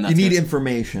about them. You need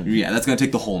information. Yeah, that's going to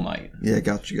take the whole night. Yeah,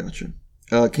 gotcha.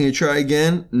 Can you try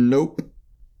again? Nope.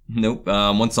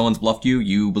 Once someone's bluffed you,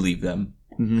 you believe them.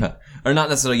 Mm-hmm. Or not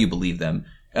necessarily you believe them.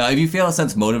 If you fail a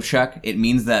sense motive check, it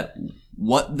means that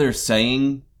what they're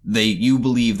saying, you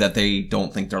believe that they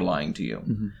don't think they're lying to you.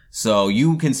 Mm-hmm. So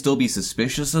you can still be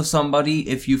suspicious of somebody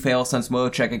if you fail a sense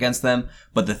motive check against them,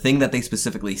 but the thing that they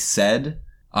specifically said,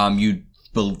 you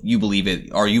believe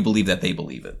it, or you believe that they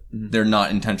believe it. Mm-hmm. They're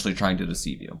not intentionally trying to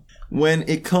deceive you. When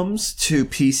it comes to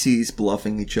PCs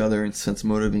bluffing each other and sense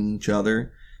motivating each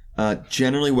other,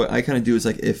 generally what I kind of do is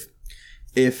like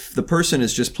if the person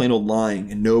is just plain old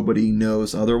lying and nobody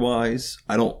knows otherwise,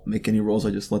 I don't make any rolls.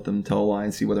 I just let them tell a lie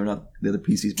and see whether or not the other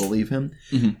PCs believe him.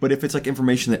 Mm-hmm. But if it's like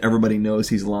information that everybody knows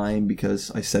he's lying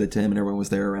because I said it to him and everyone was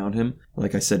there around him,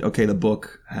 like I said, okay, the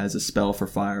book has a spell for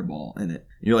fireball in it.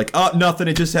 And you're like, oh, nothing.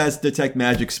 It just has detect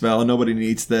magic spell. Nobody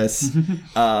needs this.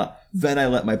 Then I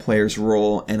let my players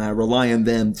roll and I rely on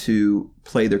them to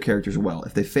play their characters well.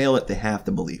 If they fail it, they have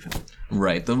to believe him.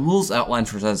 Right. The rules outlined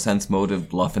for sense motive,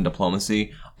 bluff, and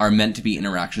diplomacy are meant to be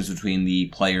interactions between the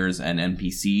players and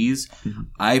NPCs.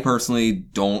 I personally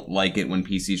don't like it when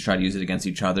PCs try to use it against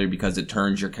each other because it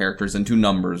turns your characters into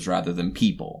numbers rather than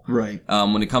people. Right.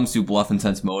 When it comes to bluff and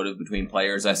sense motive between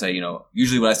players, I say,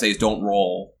 usually what I say is don't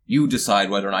roll. You decide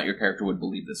whether or not your character would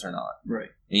believe this or not. Right.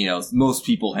 And, most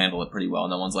people handle it pretty well.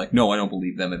 No one's like, no, I don't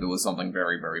believe them if it was something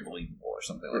very, very believable or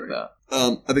something like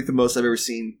that. I think the most I've ever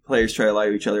seen players try to lie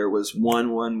to each other was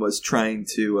one was trying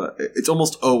to, it's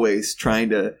almost always trying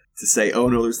to say, oh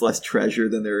no, there's less treasure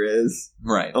than there is.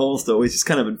 Right. Almost always. It's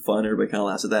kind of been fun. Everybody kind of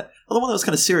laughs at that. Other one that was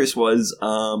kind of serious was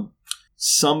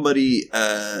somebody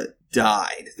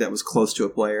died that was close to a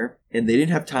player, and they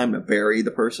didn't have time to bury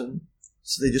the person.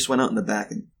 So they just went out in the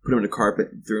back and put him in a carpet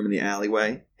and threw him in the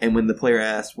alleyway. And when the player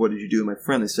asked, what did you do with my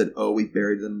friend? They said, oh, we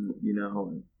buried them,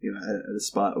 at a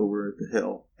spot over at the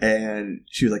hill. And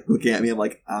she was like looking at me. I'm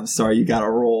like, I'm sorry, you got to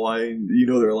roll.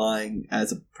 They're lying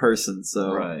as a person.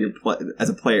 So as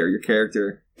a player, your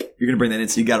character, you're going to bring that in.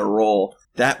 So you got to roll.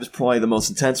 That was probably the most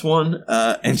intense one.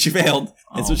 And she failed.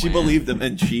 And so she believed them,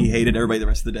 and she hated everybody the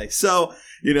rest of the day. So,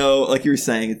 like you were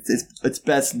saying, it's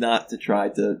best not to try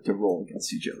to roll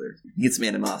against each other. You get some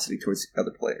animosity towards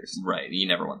other players. Right. You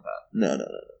never want that. No.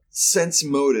 Sense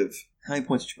motive. How many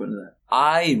points did you put into that?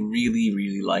 I really,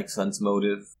 really like sense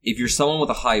motive. If you're someone with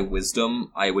a high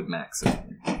wisdom, I would max it,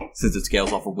 since it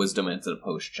scales off of wisdom and it's a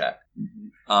post check.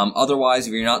 Otherwise,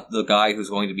 if you're not the guy who's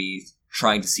going to be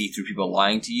trying to see through people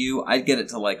lying to you, I'd get it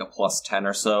to like a plus 10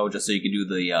 or so, just so you can do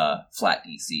the flat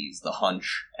DCs, the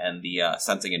hunch, and the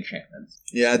sensing enchantments.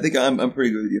 Yeah, I think I'm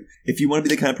pretty good with you. If you want to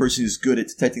be the kind of person who's good at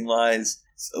detecting lies,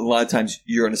 a lot of times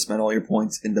you're going to spend all your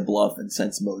points in the bluff and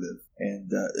sense motive,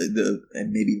 and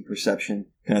maybe even perception.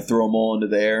 Kind of throw them all into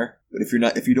there. But if you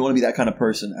don't want to be that kind of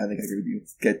person, I think I agree with you.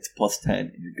 Get to plus 10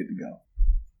 and you're good to go.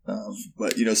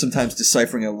 But sometimes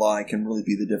deciphering a lie can really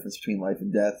be the difference between life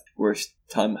and death, whereas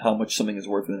how much something is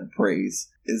worth in praise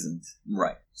isn't.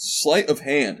 Right. Sleight of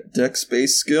hand,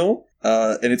 dex-based skill,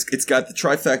 and it's got the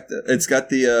trifecta. It's got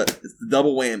the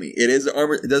double whammy.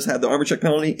 It does have the armor check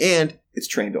penalty, and it's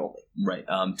trained only. Right.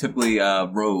 Typically,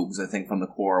 rogues, I think, from the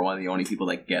core are one of the only people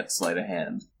that get sleight of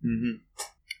hand.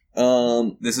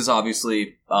 This is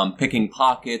obviously picking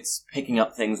pockets, picking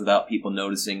up things without people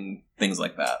noticing, things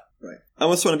like that. Right. I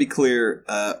also want to be clear,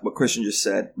 what Christian just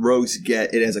said. Rogues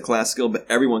get it as a class skill, but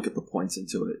everyone can put points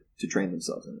into it to train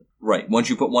themselves in it. Right.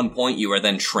 Once you put 1 point, you are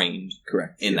then trained.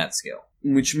 Correct. In that skill.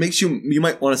 Which makes you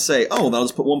might want to say, oh, I'll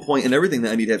just put 1 point in everything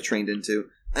that I need to have trained into.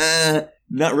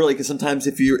 Not really, because sometimes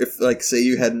if say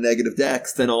you had negative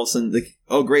dex, then all of a sudden,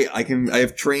 oh great, I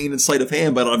have trained in sleight of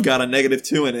hand, but I've got a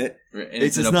 -2 in it.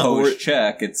 It's an opposed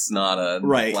check. It's not a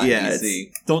right. flat Yeah,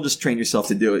 DC. Don't just train yourself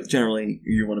to do it. Generally,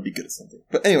 you want to be good at something.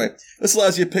 But anyway, this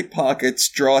allows you to pick pockets,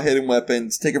 draw hidden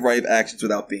weapons, take a variety of actions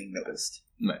without being noticed.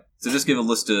 Right. So just give a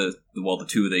list of the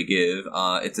 2 they give.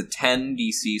 It's a 10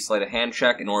 DC sleight of hand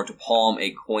check in order to palm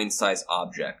a coin-sized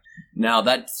object. Now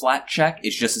that flat check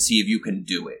is just to see if you can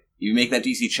do it. You make that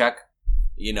DC check,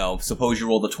 suppose you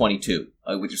rolled a 22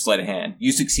 with your sleight of hand.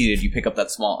 You succeeded, you pick up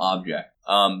that small object.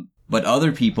 But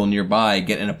other people nearby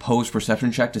get an opposed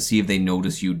perception check to see if they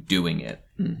notice you doing it.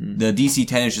 Mm-hmm. The DC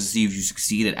 10 is just to see if you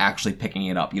succeed at actually picking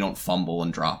it up. You don't fumble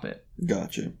and drop it.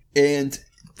 Gotcha. And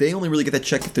they only really get that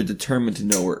check if they're determined to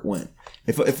know where it went.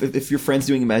 If your friend's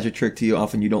doing a magic trick to you,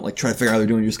 often you don't try to figure out how they're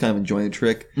doing. You're just kind of enjoying the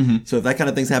trick. Mm-hmm. So if that kind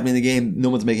of thing's happening in the game, no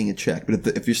one's making a check. But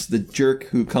if you're the jerk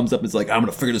who comes up and is like, I'm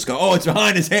going to figure this guy. Oh, it's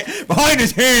behind his hand. Behind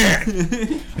his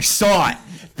hand. I saw it.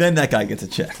 Then that guy gets a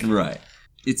check. Right.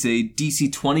 It's a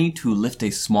DC 20 to lift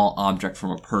a small object from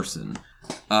a person.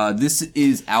 This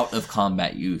is out of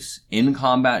combat use. In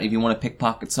combat, if you want to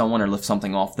pickpocket someone or lift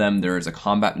something off them, there is a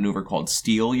combat maneuver called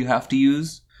steal you have to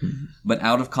use. Mm-hmm. But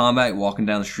out of combat, walking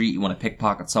down the street, you want to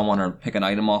pickpocket someone or pick an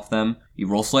item off them. You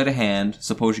roll sleight of hand.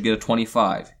 Suppose you get a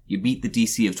 25. You beat the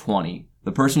DC of 20.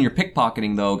 The person you're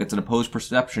pickpocketing, though, gets an opposed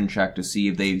perception check to see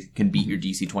if they can beat your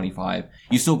DC 25.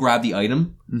 You still grab the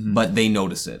item, but they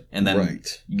notice it. And then,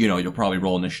 you'll probably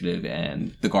roll initiative,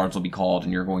 and the guards will be called,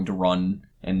 and you're going to run,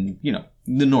 and,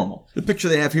 the normal. The picture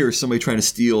they have here is somebody trying to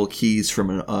steal keys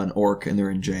from an orc, and they're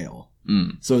in jail.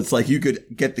 Mm. So it's like you could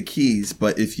get the keys,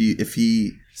 but if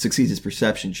he succeeds his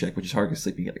perception check, which is hard because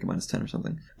sleeping, you get like a -10 or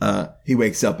something, he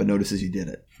wakes up and notices you did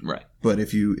it. Right. But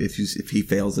if he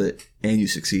fails it and you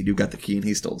succeed, you've got the key and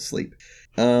he's still asleep.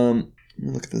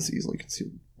 Look at this easily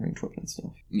concealed range weapon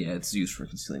stuff. Yeah, it's used for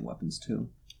concealing weapons too.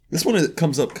 This one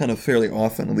comes up kind of fairly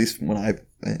often, at least when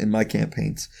in my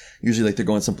campaigns. Usually, they're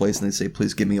going someplace and they say,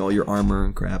 "Please give me all your armor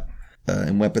and crap,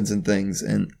 and weapons and things."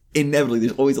 And inevitably,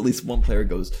 there's always at least one player who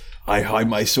goes, "I hide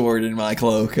my sword in my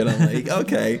cloak," and I'm like,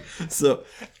 "Okay." So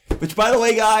Which, by the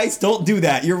way, guys, don't do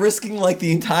that. You're risking like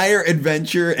the entire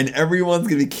adventure, and everyone's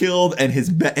gonna be killed, and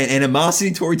and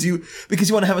animosity towards you because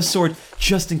you want to have a sword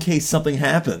just in case something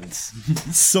happens.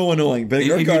 It's so annoying. But If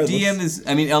your regardless, DM is,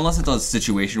 I mean, unless it's a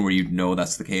situation where you know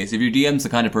that's the case. If your DM's the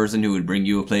kind of person who would bring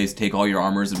you a place, take all your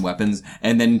armors and weapons,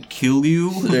 and then kill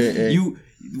you,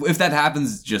 if that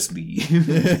happens, just leave.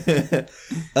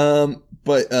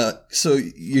 So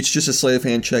it's just a sleight of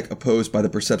hand check opposed by the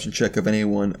perception check of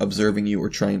anyone observing you or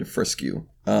trying to frisk you.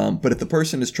 But if the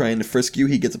person is trying to frisk you,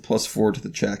 he gets a +4 to the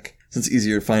check, since it's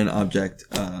easier to find an object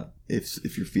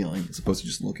if you're feeling as opposed to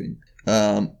just looking.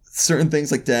 Certain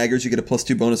things like daggers, you get a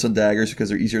 +2 bonus on daggers because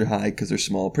they're easier to hide because they're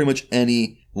small. Pretty much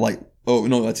any light. Oh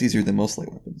no, that's easier than most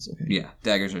light weapons. Okay. Yeah,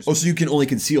 daggers are. Oh, so you can only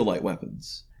conceal light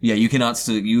weapons. Yeah, you cannot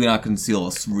conceal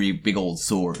a really big old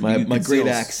sword. My great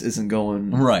axe isn't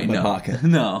going right, in my no. pocket.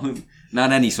 No,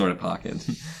 not any sort of pocket.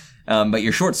 But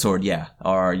your short sword, yeah,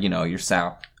 or your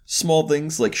sap. Small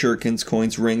things like shurikens,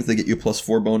 coins, rings, they get you a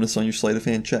 +4 bonus on your sleight of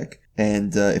hand check.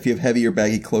 And if you have heavy or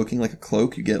baggy cloaking, like a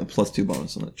cloak, you get a +2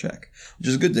 bonus on that check. Which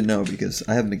is good to know because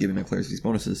I haven't been giving my players these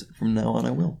bonuses. From now on,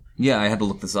 I will. Yeah, I had to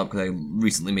look this up because I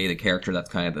recently made a character that's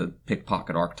kind of the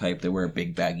pickpocket archetype. They wear a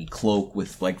big baggy cloak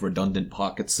with like redundant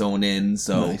pockets sewn in,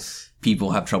 so Nice.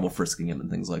 people have trouble frisking him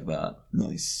and things like that.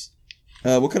 Nice.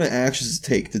 What kind of actions does it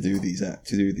take to do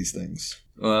these things?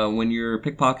 When you're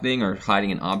pickpocketing or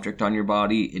hiding an object on your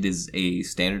body, it is a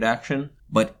standard action.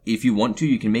 But if you want to,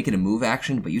 you can make it a move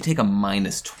action, but you take a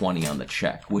 -20 on the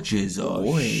check, which is a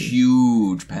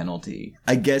huge penalty.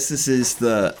 I guess this is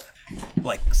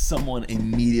someone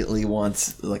immediately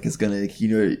wants, is gonna,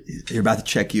 they're about to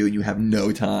check you and you have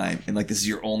no time, and this is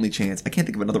your only chance. I can't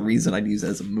think of another reason I'd use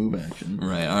that as a move action.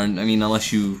 Right. I mean,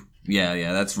 unless you...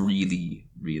 Yeah, that's really...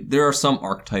 There are some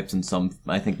archetypes and some,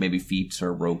 I think maybe feats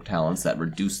or rogue talents that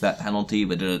reduce that penalty,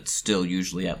 but it's still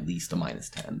usually at least a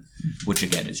 -10, which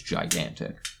again is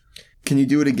gigantic. Can you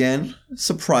do it again?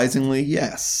 Surprisingly,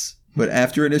 yes. But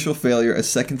after initial failure, a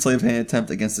second sleight of hand attempt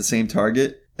against the same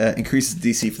target increases the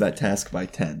DC for that task by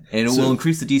 10. And it will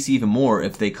increase the DC even more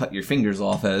if they cut your fingers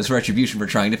off as retribution for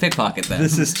trying to pickpocket them.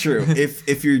 This is true.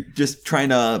 if you're just trying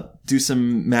to do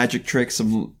some magic tricks,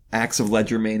 some acts of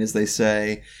legerdemain, as they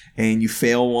say, and you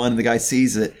fail one, and the guy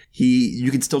sees it, you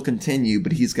can still continue,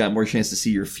 but he's got more chance to see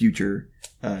your future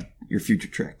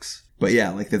tricks. But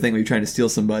yeah, the thing when you're trying to steal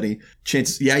somebody,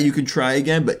 you can try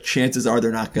again, but chances are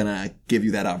they're not gonna give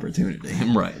you that opportunity.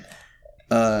 Right.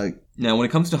 Now, when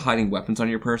it comes to hiding weapons on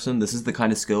your person, this is the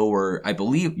kind of skill where I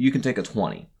believe you can take a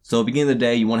 20. So at the beginning of the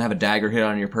day, you want to have a dagger hit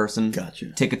on your person. Gotcha.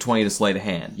 Take a 20 to sleight of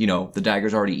hand. The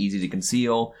dagger's already easy to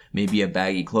conceal. Maybe you have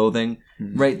baggy clothing.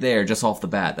 Mm-hmm. Right there, just off the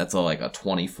bat, that's a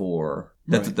 24.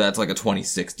 That's like a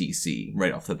 26 DC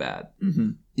right off the bat. Mm-hmm.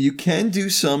 You can do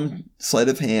some sleight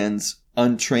of hands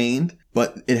untrained,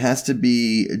 but it has to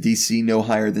be a DC no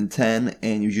higher than 10,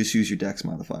 and you just use your dex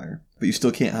modifier. But you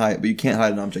still can't hide. But you can't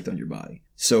hide an object on your body.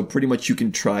 So pretty much you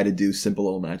can try to do simple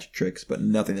little magic tricks, but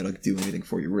nothing that'll do anything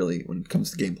for you really when it comes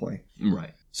to gameplay.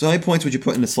 Right. So how many points would you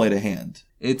put in a sleight of hand?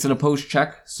 It's an opposed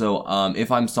check, so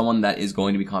if I'm someone that is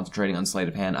going to be concentrating on sleight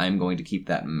of hand, I'm going to keep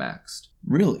that maxed.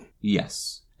 Really?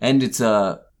 Yes. And it's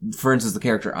for instance, the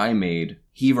character I made,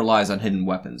 he relies on hidden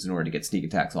weapons in order to get sneak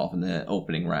attacks off in the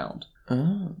opening round.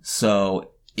 Oh. So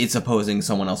it's opposing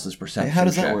someone else's perception. How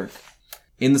does check. that work?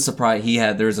 In the surprise,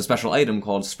 there's a special item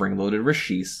called spring-loaded wrist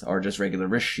sheaths, or just regular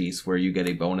wrist sheaths, where you get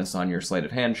a bonus on your sleight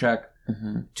of hand check.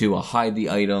 Mm-hmm. To hide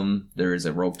the item, there is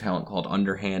a rogue talent called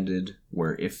underhanded,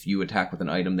 where if you attack with an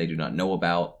item they do not know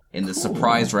about, in the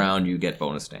surprise round you get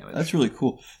bonus damage. That's really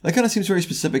cool. That kind of seems very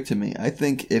specific to me. I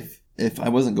think if I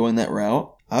wasn't going that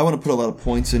route, I want to put a lot of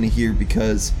points in here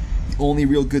because the only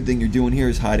real good thing you're doing here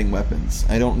is hiding weapons.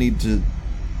 I don't need to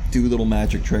do little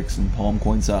magic tricks and palm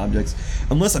coins to objects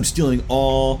unless I'm stealing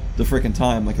all the freaking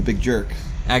time like a big jerk.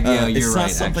 You're right. It's not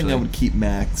something I would keep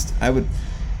maxed. I would,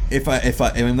 if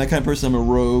I'm that kind of person, I'm a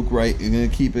rogue, right? I'm gonna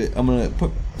keep it. I'm gonna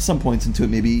put some points into it.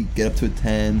 Maybe get up to a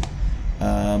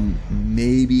 10,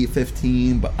 maybe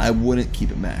 15, but I wouldn't keep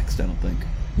it maxed. I don't think.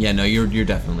 Yeah, no, you're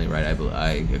definitely right.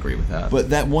 I agree with that. But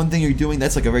that one thing you're doing,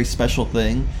 that's a very special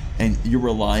thing, and you're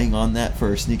relying on that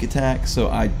for a sneak attack. So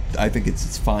I think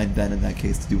it's fine then in that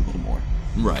case to do a little more.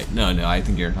 Right. No, I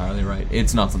think you're entirely right.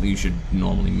 It's not something you should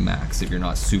normally max if you're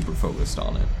not super focused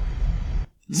on it.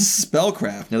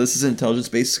 Spellcraft. Now this is an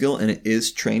intelligence-based skill, and it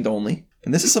is trained only.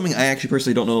 And this is something I actually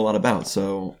personally don't know a lot about,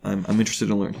 so I'm interested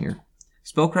to learn here.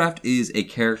 Spellcraft is a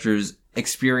character's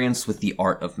experience with the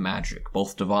art of magic,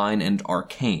 both divine and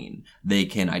arcane. They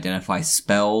can identify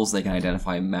spells, they can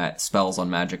identify spells on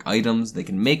magic items, they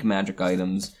can make magic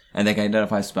items, and they can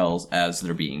identify spells as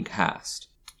they're being cast.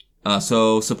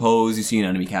 So suppose you see an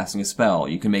enemy casting a spell.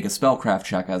 You can make a spellcraft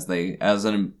check as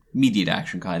an immediate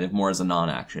action, kind of, more as a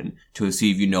non-action, to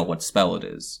see if you know what spell it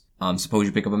is. Suppose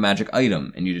you pick up a magic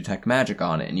item and you detect magic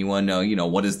on it and you want to know,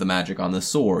 what is the magic on the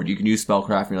sword? You can use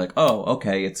spellcraft and you're like, oh,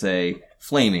 okay, it's a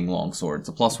flaming longsword. It's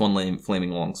a +1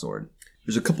 flaming longsword.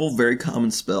 There's a couple very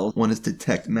common spells. One is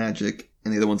detect magic,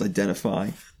 and the other one's identify.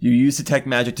 You use detect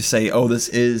magic to say, oh, this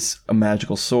is a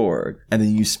magical sword. And then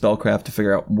you use spellcraft to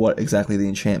figure out what exactly the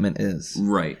enchantment is.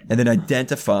 Right. And then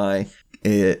identify,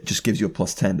 it just gives you a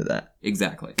 +10 to that.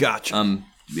 Exactly. Gotcha.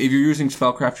 If you're using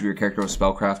spellcraft, if your character has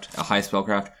spellcraft, a high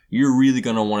spellcraft, you're really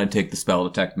going to want to take the spell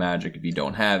detect magic if you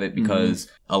don't have it,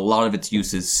 because a lot of its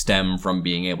uses stem from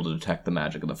being able to detect the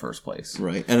magic in the first place.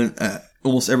 Right. And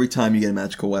almost every time you get a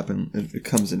magical weapon, it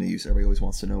comes into use. Everybody always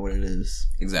wants to know what it is.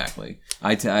 Exactly.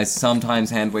 I sometimes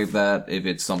handwave that if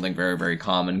it's something very, very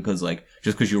common, because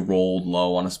just because you rolled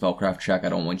low on a spellcraft check, I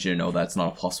don't want you to know that's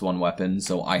not a +1 weapon,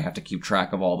 so I have to keep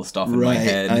track of all the stuff in my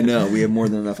head. I know. We have more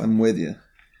than enough. I'm with you.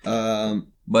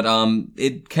 But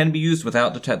it can be used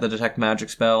without the detect magic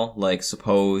spell. Like,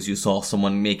 suppose you saw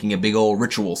someone making a big old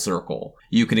ritual circle.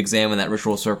 You can examine that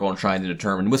ritual circle and try to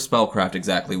determine with spellcraft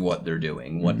exactly what they're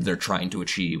doing, what they're trying to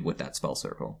achieve with that spell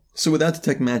circle. So without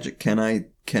detect magic, can I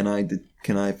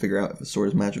figure out if a sword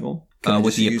is magical?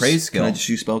 With the appraise skill, can I just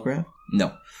use spellcraft?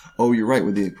 No. Oh, you're right,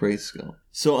 with the appraise skill.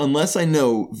 So unless I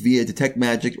know via detect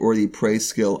magic or the appraise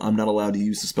skill, I'm not allowed to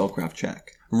use the spellcraft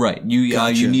check. Right. You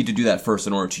Gotcha. you need to do that first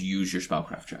in order to use your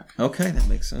spellcraft check. Okay, that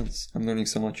makes sense. I'm learning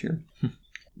so much here.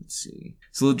 Let's see.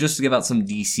 So just to give out some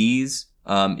DCs,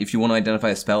 if you want to identify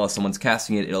a spell as someone's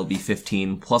casting it, it'll be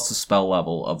 15 plus the spell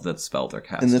level of the spell they're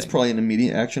casting. And that's probably an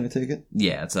immediate action, I take it?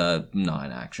 Yeah, it's a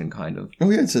non-action kind of. Oh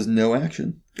yeah, it says no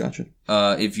action. Gotcha.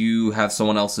 If you have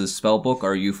someone else's spell book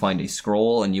or you find a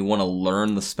scroll and you want to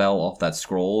learn the spell off that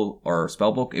scroll or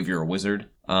spell book, if you're a wizard,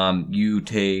 the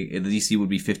DC would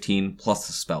be 15 plus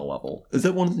the spell level. Is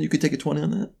that one that you could take a 20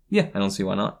 on that? Yeah, I don't see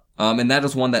why not. And that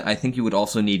is one that I think you would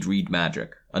also need Read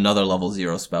Magic, another level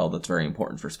 0 spell that's very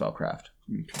important for spellcraft.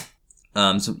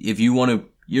 Okay. So if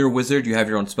you're a wizard, you have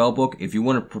your own spell book. If you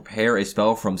want to prepare a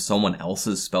spell from someone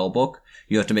else's spell book,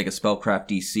 you have to make a spellcraft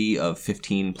DC of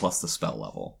 15 plus the spell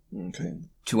level. Okay.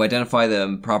 To identify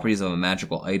the properties of a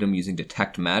magical item using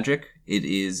Detect Magic, it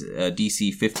is a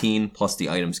DC 15 plus the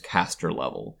item's caster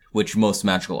level, which most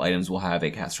magical items will have a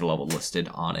caster level listed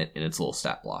on it in its little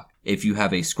stat block. If you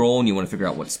have a scroll and you want to figure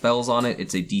out what spell's on it,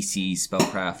 it's a DC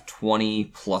spellcraft 20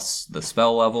 plus the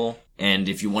spell level. And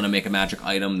if you want to make a magic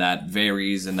item, that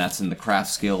varies, and that's in the craft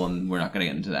skill, and we're not going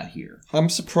to get into that here. I'm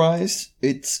surprised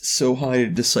it's so high to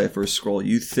decipher a scroll.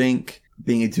 You think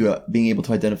being able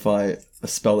to identify a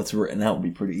spell that's written out would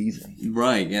be pretty easy.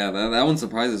 Right, yeah, that one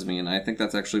surprises me, and I think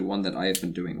that's actually one that I have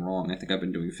been doing wrong. I think I've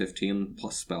been doing 15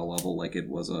 plus spell level like it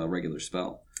was a regular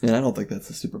spell. And I don't think that's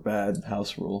a super bad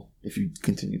house rule if you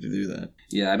continue to do that.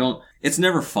 Yeah, it's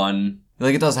never fun.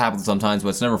 Like, it does happen sometimes, but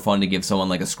it's never fun to give someone,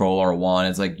 like, a scroll or a wand.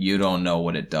 It's like, you don't know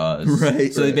what it does.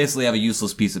 Right. So they basically have a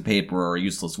useless piece of paper or a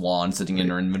useless wand sitting in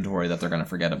their inventory that they're going to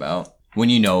forget about. When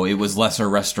you know it was lesser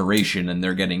restoration and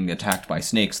they're getting attacked by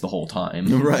snakes the whole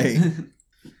time. Right.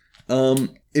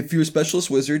 If you're a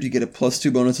specialist wizard, you get a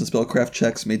 +2 bonus on spellcraft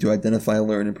checks made to identify,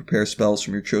 learn, and prepare spells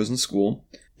from your chosen school.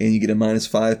 And you get a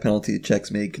 -5 penalty to checks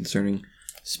made concerning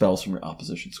spells from your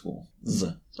opposition school.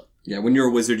 Yeah, when you're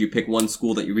a wizard, you pick one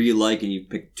school that you really like, and you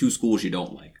pick 2 schools you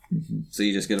don't like. Mm-hmm. So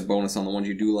you just get a bonus on the ones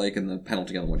you do like, and the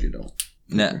penalty on the ones you don't.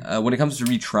 Now, when it comes to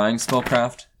retrying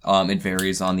spellcraft, it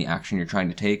varies on the action you're trying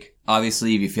to take.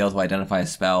 Obviously, if you fail to identify a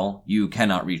spell, you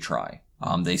cannot retry.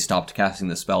 They stopped casting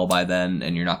the spell by then,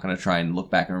 and you're not going to try and look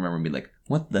back and remember and be like,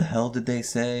 what the hell did they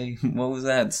say? What was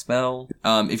that spell?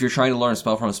 If you're trying to learn a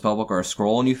spell from a spellbook or a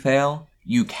scroll and you fail,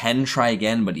 you can try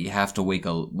again, but you have to wait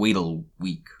a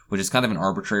week, which is kind of an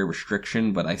arbitrary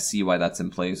restriction, but I see why that's in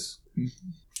place. Mm-hmm.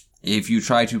 If you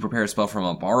try to prepare a spell from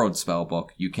a borrowed spellbook,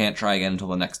 you can't try again until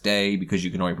the next day because you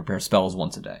can only prepare spells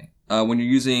once a day. When you're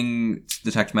using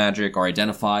Detect Magic or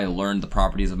Identify, learn the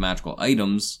properties of magical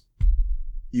items,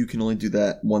 you can only do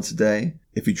that once a day.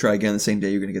 If you try again the same day,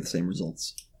 you're going to get the same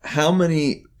results. How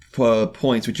many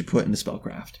points would you put into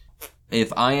spellcraft?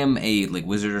 If I am a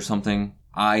wizard or something,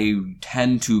 I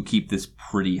tend to keep this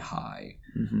pretty high.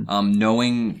 Mm-hmm.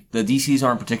 Knowing the DCs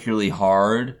aren't particularly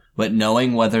hard, but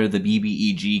knowing whether the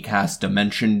BBEG casts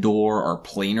Dimension Door or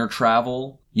Planar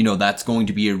Travel, that's going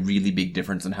to be a really big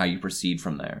difference in how you proceed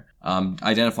from there.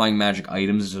 Identifying magic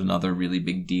items is another really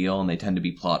big deal, and they tend to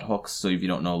be plot hooks, so if you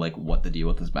don't know, what the deal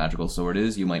with this magical sword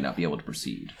is, you might not be able to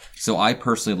proceed. So I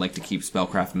personally like to keep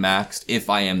spellcraft maxed if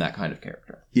I am that kind of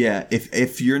character. Yeah,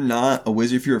 if you're not a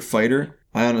wizard, if you're a fighter,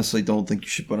 I honestly don't think you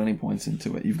should put any points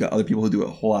into it. You've got other people who do it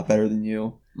a whole lot better than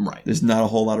you. Right. There's not a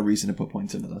whole lot of reason to put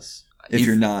points into this if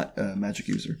you're not a magic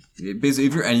user. Basically,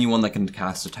 if you're anyone that can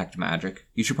cast Detect Magic,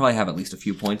 you should probably have at least a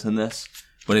few points in this.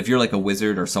 But if you're like a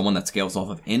wizard or someone that scales off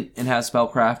of Int and has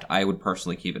Spellcraft, I would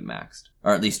personally keep it maxed.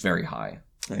 Or at least very high.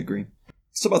 I agree.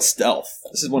 So about stealth.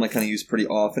 This is one I kind of use pretty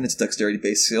often. It's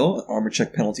dexterity-based skill. Armor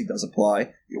check penalty does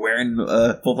apply. You're wearing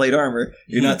full plate armor.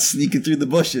 You're not sneaking through the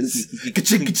bushes.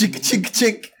 Ka-chink, ka-chink, ka-chink,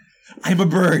 ka-chink. I'm a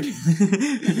bird.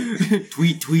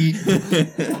 Tweet, tweet.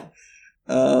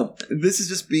 This is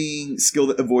just being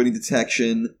skilled at avoiding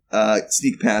detection,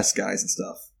 sneak past guys and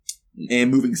stuff.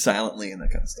 And moving silently and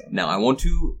that kind of stuff. Now, I want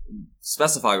to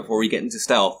specify before we get into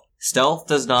stealth. Stealth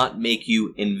does not make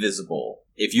you invisible.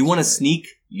 If you want to sneak,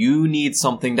 you need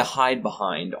something to hide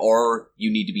behind, or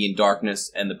you need to be in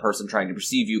darkness and the person trying to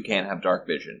perceive you can't have dark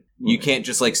vision. You can't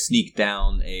just like sneak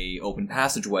down a open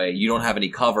passageway. You don't have any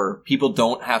cover. People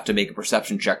don't have to make a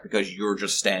perception check because you're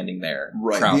just standing there.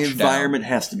 Right. Crouched The environment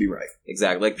down. has to be right.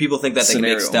 Exactly. Like people think that they can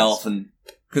make Scenarios. stealth and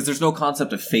because there's no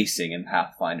concept of facing in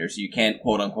Pathfinder, so you can't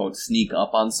quote unquote sneak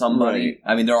up on somebody. Right.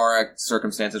 I mean, there are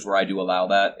circumstances where I do allow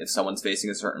that if someone's facing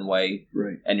a certain way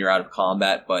Right. and you're out of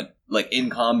combat, but like in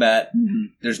combat,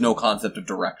 there's no concept of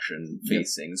direction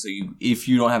facing. So if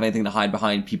you don't have anything to hide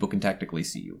behind, people can technically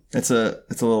see you. That's a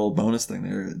little bonus thing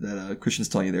there that Christian's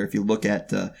telling you there. If you look at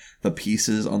the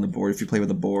pieces on the board, if you play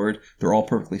with a board, they're all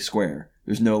perfectly square.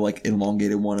 There's no like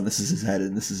elongated one and this is his head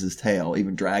and this is his tail.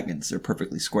 Even dragons, they're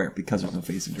perfectly square because there's no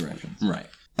facing directions. Right.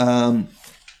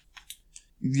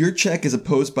 Your check is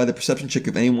opposed by the perception check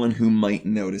of anyone who might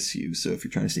notice you. So if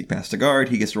you're trying to sneak past a guard,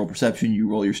 he gets to roll perception, you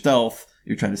roll your stealth,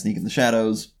 you're trying to sneak in the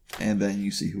shadows, and then you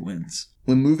see who wins.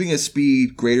 When moving at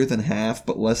speed greater than half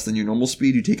but less than your normal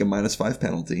speed, you take a -5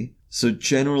 penalty. So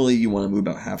generally you want to move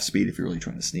about half speed if you're really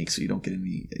trying to sneak so you don't get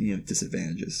any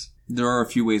disadvantages. There are a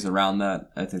few ways around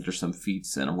that. I think there's some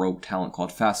feats and a rogue talent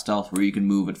called Fast Stealth where you can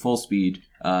move at full speed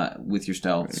with your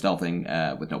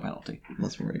stealthing with no penalty.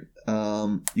 That's right.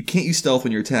 You can't use stealth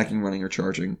when you're attacking, running, or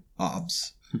charging.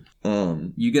 Obs.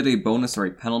 You get a bonus or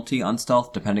a penalty on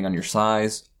stealth depending on your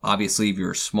size. Obviously, if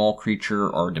you're a small creature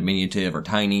or diminutive or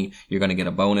tiny, you're going to get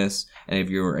a bonus. And if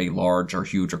you're a large or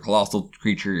huge or colossal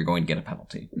creature, you're going to get a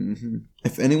penalty. Mm-hmm.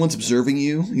 If anyone's observing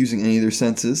you using any of their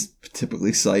senses,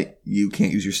 typically sight, you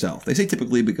can't use your stealth. They say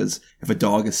typically because if a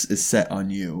dog is set on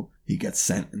you, he gets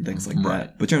sent and things like Right.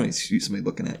 that. But generally, it's somebody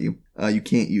looking at you. You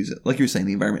can't use it. Like you were saying,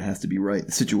 the environment has to be right.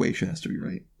 The situation has to be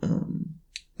right.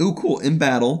 Ooh, cool. In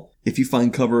battle, if you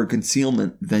find cover or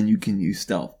concealment, then you can use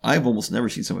stealth. I've almost never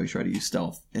seen somebody try to use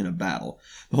stealth in a battle.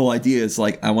 The whole idea is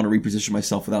like, I want to reposition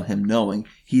myself without him knowing.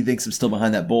 He thinks I'm still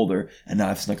behind that boulder, and now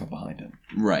I've snuck up behind him.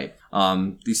 Right.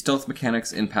 The stealth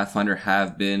mechanics in Pathfinder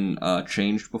have been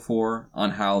changed before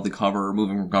on how the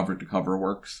moving from cover to cover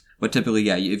works. But typically,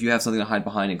 yeah, if you have something to hide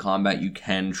behind in combat, you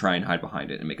can try and hide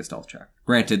behind it and make a stealth check.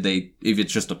 Granted, if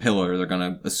it's just a pillar, they're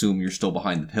going to assume you're still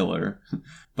behind the pillar.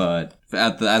 But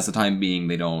as the time being,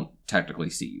 they don't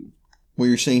technically see you. What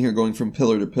you're saying here, going from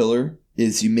pillar to pillar,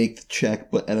 is you make the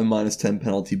check, but at a -10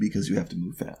 penalty because you have to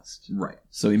move fast. Right.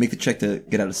 So you make the check to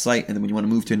get out of sight, and then when you want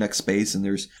to move to the next space and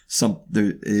there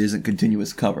isn't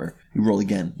continuous cover, you roll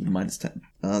again with a -10.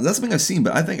 That's something I've seen,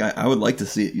 but I think I would like to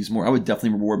see it used more. I would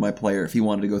definitely reward my player if he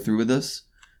wanted to go through with this.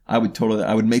 I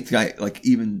would make the guy like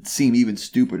seem even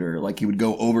stupider. Like he would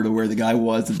go over to where the guy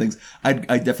was and things. I'd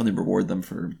definitely reward them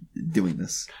for doing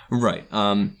this. Right.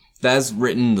 As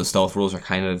written, the stealth rules are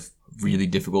kind of really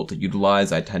difficult to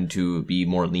utilize. I tend to be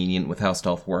more lenient with how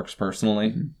stealth works personally.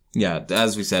 Mm-hmm. Yeah,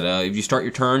 as we said, if you start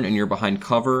your turn and you're behind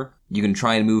cover, you can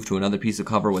try and move to another piece of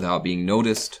cover without being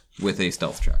noticed with a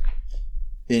stealth check.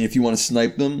 And if you want to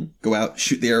snipe them, go out,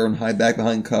 shoot the arrow, and hide back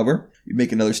behind cover. You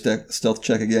make another stealth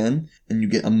check again, and you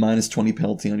get a -20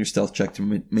 penalty on your stealth check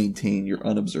to maintain your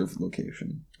unobserved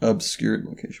location. Obscured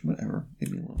location, whatever.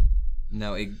 Leave me alone.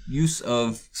 Now, a use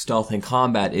of stealth in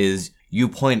combat is you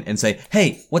point and say,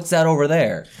 "Hey, what's that over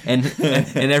there?" And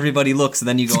everybody looks, and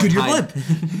then you go and hide.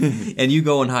 And you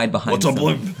go and hide behind. What's a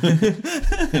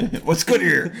blimp? What's good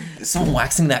here? Is someone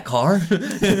waxing that car?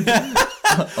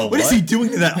 What is he doing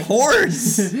to that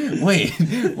horse? Wait,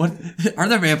 what? Are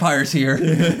there vampires here?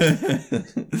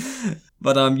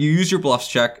 But you use your bluffs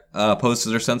check, opposed to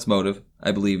their sense motive,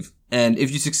 I believe. And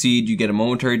if you succeed, you get a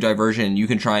momentary diversion, and you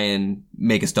can try and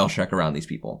make a stealth check around these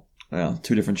people. Wow,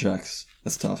 2 different checks.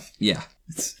 That's tough. Yeah.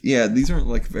 These aren't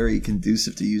like very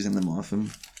conducive to using them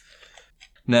often.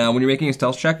 Now, when you're making a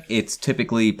stealth check, it's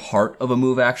typically part of a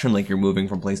move action, like you're moving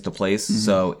from place to place. Mm-hmm.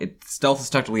 So stealth is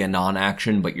technically a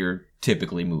non-action, but you're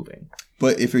typically moving.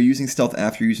 But if you're using stealth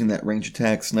after using that range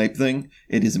attack snipe thing,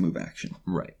 it is a move action.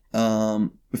 Right.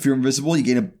 If you're invisible, you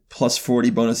gain a plus 40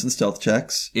 bonus in stealth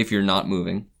checks. If you're not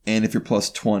moving. And if you're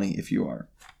plus 20 if you are.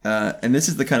 And this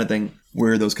is the kind of thing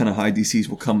where those kind of high DCs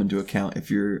will come into account. If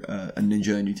you're a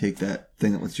ninja and you take that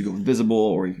thing that lets you go invisible,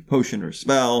 or you potion or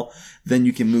spell, then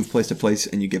you can move place to place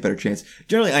and you get better chance.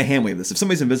 Generally, I hand wave this. If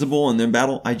somebody's invisible and they're in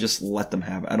battle, I just let them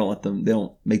have it. They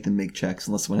don't make them make checks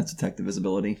unless someone has to detect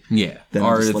invisibility. Yeah. Then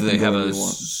I'll Or just if let they them go have wherever a they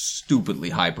want. stupidly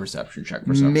high perception check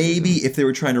for some Maybe reason. if they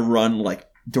were trying to run like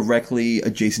directly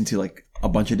adjacent to like a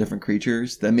bunch of different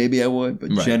creatures, then maybe I would. But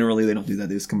Right. generally, they don't do that.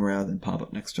 They just come around and pop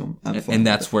up next to them. And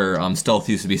that's where stealth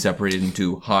used to be separated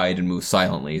into hide and move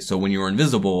silently. So when you were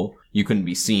invisible, you couldn't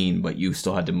be seen, but you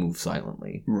still had to move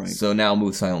silently. Right. So now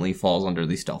move silently falls under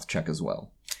the stealth check as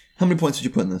well. How many points did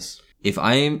you put in this? If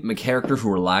I'm a character who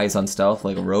relies on stealth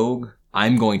like a rogue,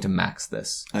 I'm going to max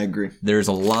this. I agree. There's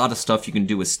a lot of stuff you can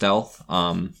do with stealth.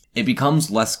 It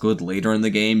becomes less good later in the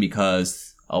game because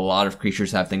a lot of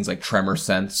creatures have things like tremor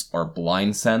sense or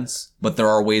blind sense, but there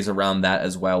are ways around that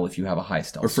as well if you have a high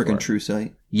stealth Or freaking score. True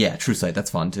Sight. Yeah, True Sight, that's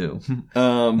fun too.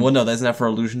 Well, Well, no, isn't that for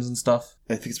illusions and stuff?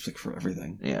 I think it's like for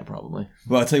everything. Yeah, probably.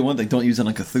 Well, I'll tell you one thing. Don't use it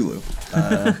on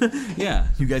Cthulhu. Yeah,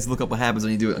 You guys look up what happens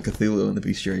when you do it on Cthulhu in the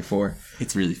Bestiary 4.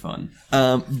 it's really fun.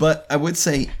 But I would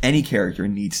say any character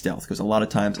needs stealth, because a lot of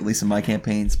times, at least in my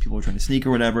campaigns, people are trying to sneak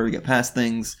or whatever, get past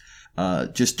things,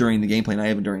 just during the gameplay, not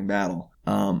even during battle.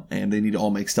 And they need to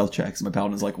all make stealth checks. And my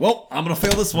paladin's like, well, I'm going to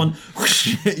fail this one.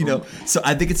 So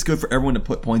I think it's good for everyone to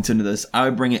put points into this. I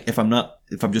would bring it, if I'm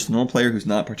just a normal player who's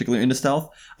not particularly into stealth,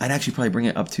 I'd actually probably bring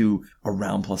it up to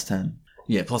around plus 10.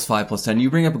 Yeah, +5, +10. You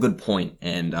bring up a good point,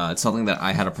 and it's something that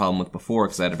I had a problem with before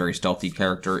because I had a very stealthy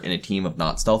character in a team of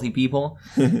not stealthy people.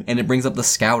 And it brings up the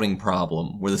scouting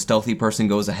problem, where the stealthy person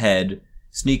goes ahead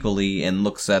sneakily and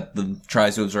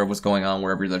tries to observe what's going on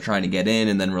wherever they're trying to get in,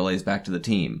 and then relays back to the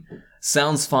team.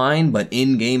 Sounds fine, but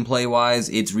in gameplay wise,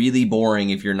 it's really boring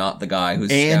if you're not the guy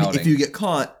who's And scouting. if you get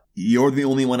caught, you're the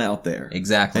only one out there.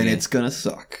 Exactly. And it's gonna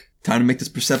suck. Time to make this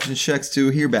perception checks to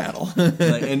hear battle.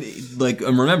 and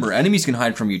remember, enemies can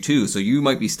hide from you too, so you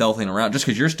might be stealthing around. Just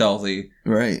because you're stealthy,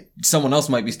 Right. someone else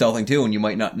might be stealthing too, and you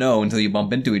might not know until you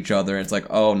bump into each other. And it's like,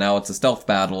 oh, now it's a stealth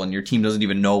battle, and your team doesn't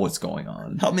even know what's going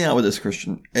on. Help me out with this,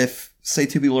 Christian. If, say,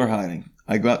 two people are hiding,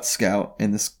 I go out to scout,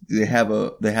 and they have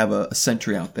a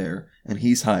sentry out there, and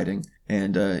he's hiding,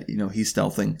 and he's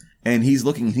stealthing, and he's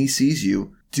looking, and he sees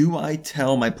you. Do I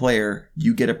tell my player,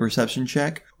 you get a perception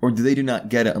check, or do not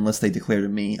get it unless they declare to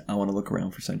me, I want to look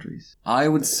around for sentries? I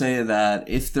would say that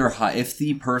if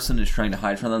the person is trying to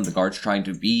hide from them, the guard's trying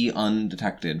to be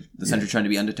undetected, the sentry's trying to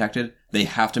be undetected, they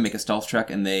have to make a stealth check,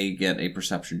 and they get a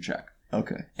perception check.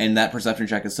 Okay. And that perception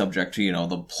check is subject to,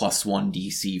 the +1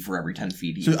 DC for every 10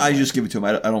 feet. So I just give it to them.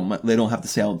 I don't. They don't have to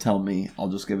say, "I'll tell me." I'll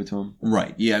just give it to them.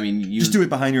 Right. Yeah, I mean, you Just do it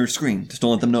behind your screen. Just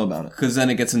don't let them know about it. because then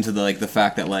it gets into the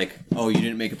fact that oh, you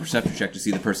didn't make a perception check to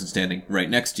see the person standing right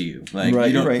next to you. Right, you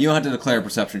you're don't right. you don't have to declare a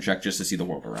perception check just to see the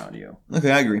world around you.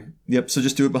 Okay, I agree. Yep. So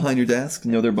just do it behind your desk.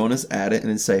 Know their bonus. Add it, and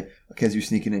then say, "Okay, as you're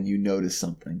sneaking in, you notice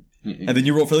something." And then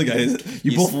you roll for the guys.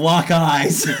 You both lock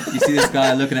eyes. You see this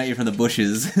guy looking at you from the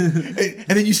bushes. And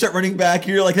then you start running back.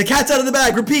 You're like, the cat's out of the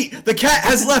bag. Repeat, the cat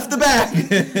has left the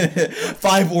bag.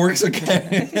 5 orcs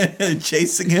are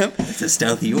chasing him. It's a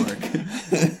stealthy orc.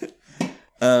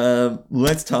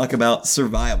 Let's talk about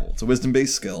survival. It's a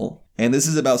wisdom-based skill. And this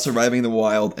is about surviving the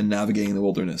wild and navigating the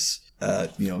wilderness.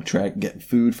 Getting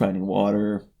food, finding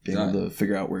water, being able to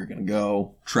figure out where you're going to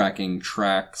go. Tracking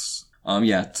tracks.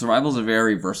 Survival is a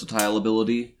very versatile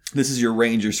ability. This is your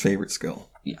ranger's favorite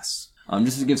skill. Yes.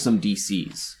 Just to give some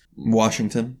DCs.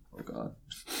 Washington. Oh god.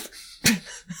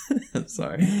 I'm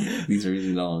sorry. These are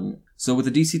really long. So with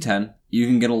the DC 10, you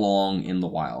can get along in the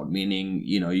wild, meaning,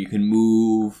 you can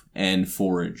move and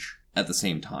forage at the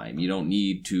same time. You don't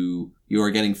need to... You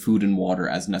are getting food and water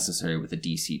as necessary with a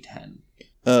DC 10.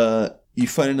 You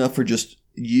find enough for just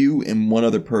you and one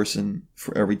other person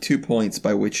for every 2 points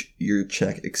by which your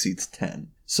check exceeds 10.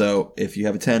 So if you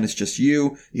have a 10, it's just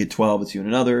you get 12, it's you and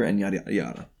another, and yada, yada,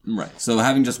 yada. Right. So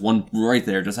having just one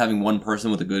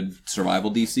person with a good survival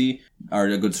DC, or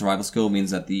a good survival skill,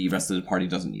 means that the rest of the party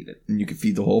doesn't need it. And you can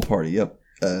feed the whole party, yep.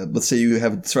 Let's say you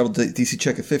have a survival DC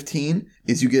check of 15,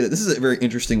 this is a very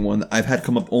interesting one that I've had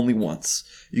come up only once.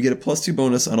 You get a +2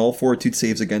 bonus on all fortitude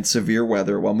saves against severe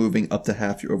weather while moving up to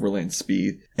half your overland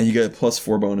speed, and you get a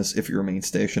 +4 bonus if you remain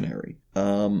stationary.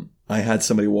 I had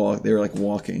somebody they were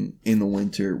walking in the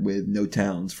winter with no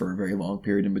towns for a very long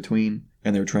period in between,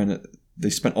 and they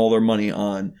spent all their money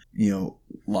on,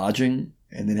 lodging,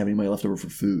 and didn't have any money left over for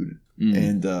food.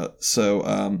 And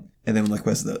so And then like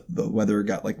as the weather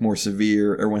got like more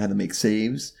severe, everyone had to make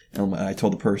saves. And I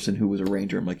told the person who was a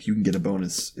ranger, I'm like, you can get a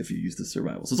bonus if you use the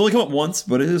survival. So it's only come up once,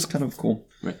 but it is kind of cool.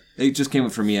 Right. It just came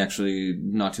up for me actually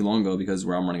not too long ago because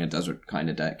I'm running a desert kind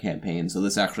of campaign. So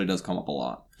this actually does come up a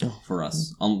lot for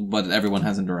us. But everyone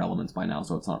has Endure Elements by now,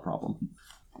 so it's not a problem.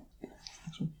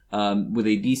 With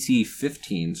a DC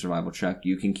 15 survival check,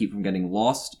 you can keep from getting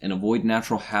lost and avoid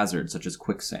natural hazards such as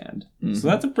quicksand. Mm-hmm. So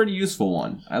that's a pretty useful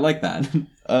one. I like that.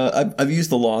 I've used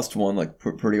the lost one like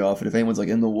pretty often. If anyone's like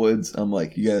in the woods, I'm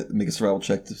like, you gotta make a survival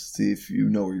check to see if you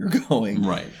know where you're going.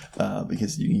 Right.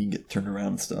 Because you can get turned around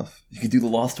and stuff. You could do the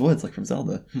Lost Woods like from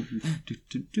Zelda.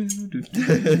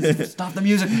 Stop the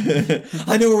music.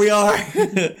 I know where we are.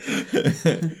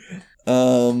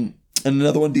 And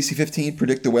another one, DC 15,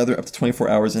 predict the weather up to 24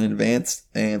 hours in advance.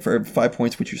 And for every 5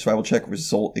 points which your survival check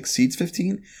result exceeds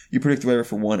 15, you predict the weather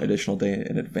for 1 additional day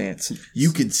in advance.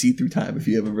 You can see through time if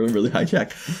you have a really, really high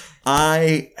check.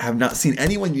 I have not seen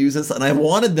anyone use this, and I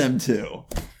wanted them to.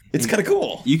 It's kind of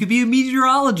cool. You could be a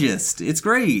meteorologist. It's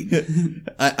great.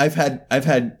 I've had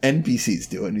NPCs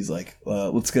do it, and he's like,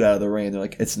 let's get out of the rain. They're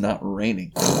like, it's not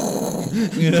raining.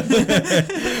 You know?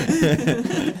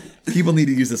 People need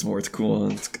to use this more. It's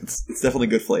cool. It's definitely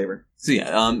good flavor. So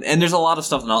yeah, and there's a lot of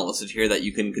stuff not listed here that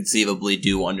you can conceivably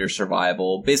do under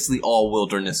survival. Basically, all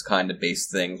wilderness kind of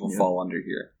based things will fall under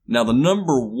here. Now, the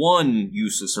number one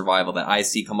use of survival that I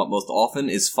see come up most often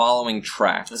is following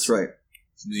tracks. That's right.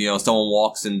 You know, someone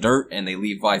walks in dirt and they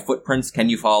leave by footprints. Can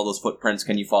you follow those footprints?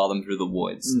 Can you follow them through the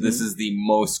woods? Mm-hmm. This is the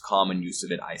most common use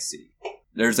of it I see.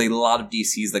 There's a lot of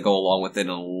DCs that go along with it and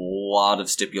a lot of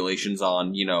stipulations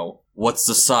on, you know, what's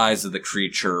the size of the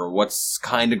creature? What's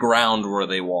kind of ground were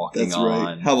they walking on? That's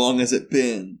right. How long has it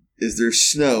been? Is there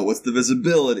snow? What's the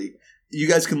visibility? You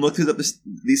guys can look through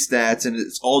these stats, and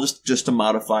it's all just to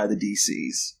modify the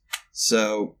DCs.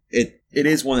 So it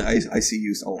is one that I see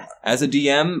used a lot. As a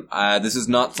DM, this is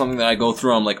not something that I go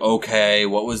through. I'm like, okay,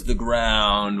 what was the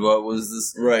ground? What was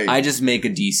this? Right. I just make a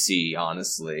DC,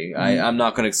 honestly. Mm-hmm. I'm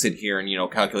not going to sit here and, you know,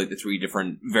 calculate the 3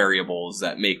 different variables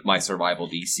that make my survival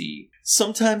DC.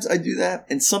 Sometimes I do that,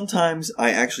 and sometimes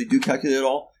I actually do calculate it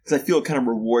all, because I feel it kind of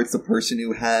rewards the person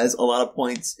who has a lot of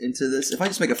points into this. If I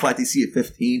just make a flat DC at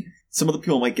 15, some of the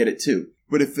people might get it too.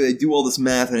 But if they do all this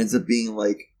math and it ends up being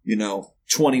like, you know,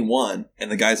 21,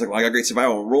 and the guy's like, well, I got great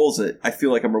survival, and rolls it, I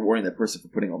feel like I'm rewarding that person for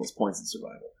putting all those points in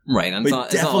survival. Right. And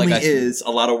but it definitely is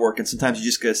a lot of work, and sometimes you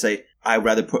just gotta say, I'd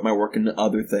rather put my work into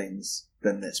other things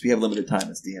than this. We have limited time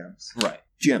as DMs. Right.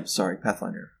 GMs, sorry,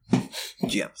 Pathfinder.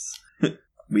 GMs.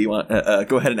 We want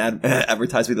go ahead and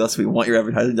advertise with us. We want your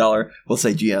advertising dollar. We'll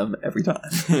say GM every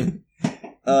time.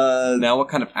 Now, what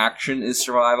kind of action is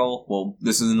survival? Well,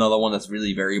 this is another one that's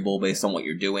really variable based on what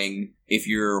you're doing. If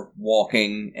you're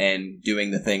walking and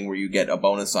doing the thing where you get a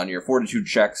bonus on your fortitude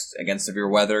checks against severe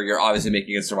weather, you're obviously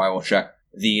making a survival check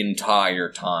the entire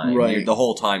time. Right. The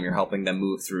whole time you're helping them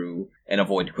move through and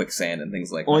avoid quicksand and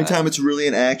things like Only that. Time it's really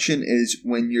an action is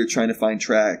when you're trying to find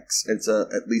tracks. It's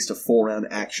at least a 4-round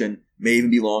action, may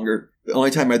even be longer. The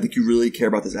only time I think you really care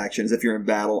about this action is if you're in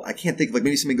battle. I can't think, like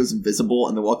maybe somebody goes invisible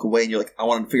and they walk away and you're like, I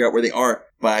want to figure out where they are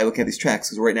by looking at these tracks,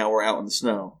 because right now we're out in the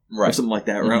snow. Right. Or something like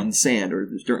that, or out in the sand, or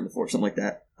there's dirt in the floor, something like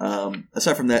that.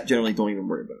 Aside from that, generally don't even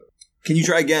worry about it. Can you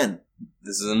try again?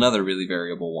 This is another really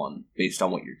variable one based on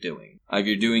what you're doing. If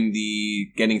you're doing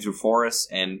the getting through forests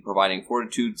and providing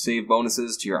fortitude save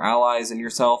bonuses to your allies and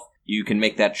yourself, you can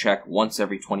make that check once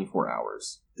every 24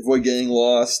 hours. Avoid getting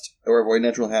lost or avoid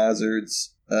natural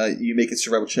hazards. You make a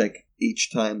survival check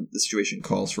each time the situation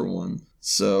calls for one.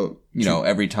 So, you know,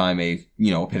 every time a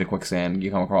pit of quicksand,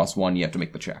 you come across one, you have to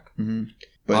make the check. Mm-hmm.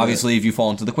 But obviously, if you fall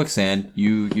into the quicksand,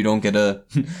 you don't get a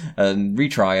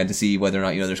retry to see whether or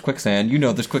not you know there's quicksand. You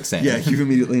know there's quicksand. Yeah, you've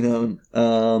immediately known.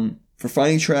 For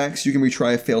finding tracks, you can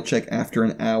retry a failed check after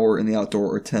an hour in the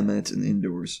outdoor or 10 minutes in the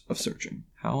indoors of searching.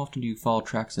 How often do you follow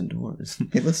tracks indoors?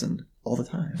 Hey, listen, all the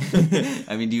time.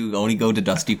 I mean, do you only go to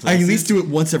dusty places? I at least do it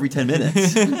once every 10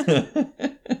 minutes.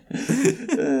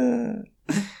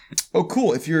 Oh,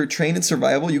 cool. If you're trained in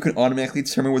survival, you can automatically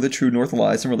determine where the true north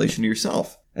lies in relation to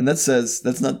yourself. And that says,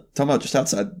 that's not talking about just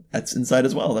outside. That's inside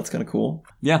as well. That's kind of cool.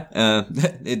 Yeah.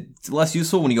 It's less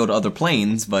useful when you go to other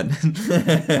planes, but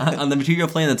on the material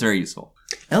plane, that's very useful.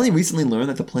 I only recently learned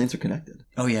that the planes are connected.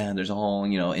 Oh, yeah. There's a whole,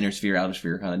 inner sphere, outer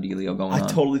sphere kind of dealio going on. I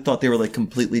totally thought they were like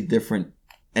completely different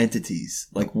entities,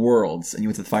 like worlds. And you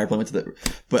went to the fire plane,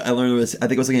 but I learned I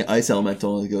think it was like an ice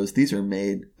elemental, and it goes, these are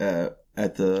made,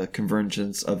 at the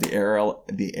convergence of the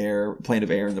air plane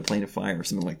of air and the plane of fire, or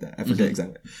something like that. I forget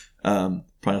exactly.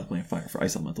 probably not playing fire for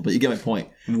ice elemental, but you get my point.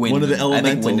 Wind, One of the I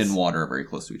elementals. think wind and water are very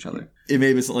close to each other. It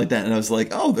may be something like that, and I was like,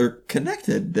 oh, they're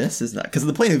connected. This is not because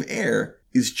the plane of air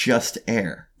is just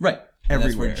air. Right. And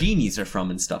that's Everywhere. where genies are from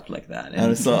and stuff like that.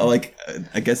 And it's like,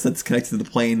 I guess that's connected to the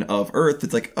plane of Earth.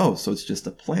 It's like, oh, so it's just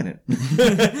a planet.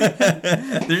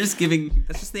 They're just giving.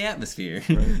 That's just the atmosphere.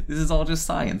 This is all just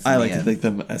science. I in like the to end. think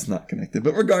them as not connected,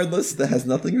 but regardless, that has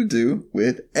nothing to do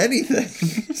with anything.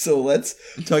 So let's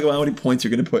talk about how many points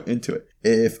you're going to put into it.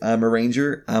 If I'm a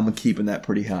ranger, I'm keeping that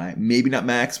pretty high. Maybe not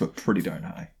max, but pretty darn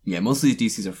high. Yeah, most of these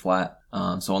DCs are flat.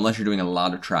 So unless you're doing a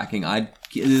lot of tracking, it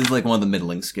is like one of the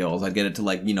middling skills. I'd get it to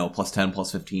like, plus 10,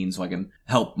 plus 15, so I can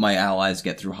help my allies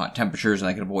get through hot temperatures and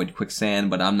I can avoid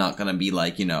quicksand, but I'm not going to be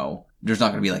like, there's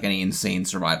not going to be like any insane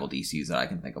survival DCs that I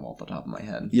can think of off the top of my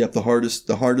head. Yep, the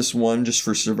hardest one just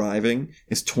for surviving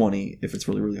is 20 if it's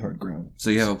really, really hard ground.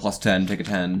 So you have a plus 10, take a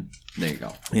 10, there you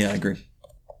go. Yeah, I agree.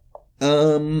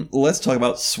 Let's talk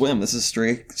about swim. This is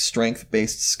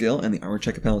strength-based skill, and the armor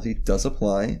check penalty does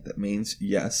apply. That means,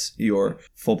 yes, your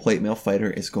full plate male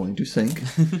fighter is going to sink.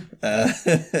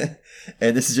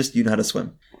 And this is just you know how to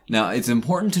swim. Now, it's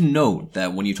important to note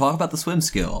that when you talk about the swim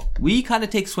skill, we kind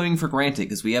of take swimming for granted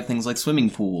because we have things like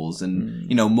swimming pools and,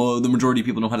 the majority of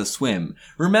people know how to swim.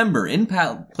 Remember, in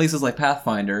places like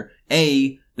Pathfinder,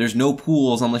 A, there's no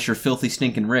pools unless you're filthy,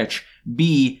 stinking rich.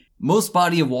 B, most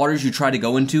body of waters you try to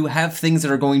go into have things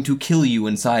that are going to kill you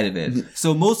inside of it.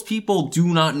 So most people do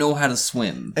not know how to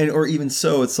swim. And or even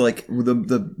so, it's like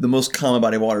the most common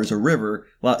body of water is a river.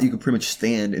 You can pretty much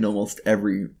stand in almost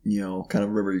every kind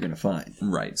of river you're going to find.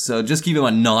 Right. So just keep in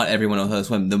mind, not everyone knows how to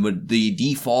swim. The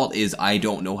default is I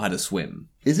don't know how to swim.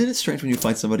 Isn't it strange when you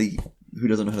find somebody who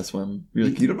doesn't know how to swim? You're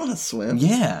like, you don't know how to swim?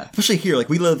 Yeah. Especially here, like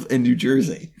we live in New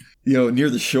Jersey, near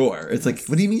the shore. It's like,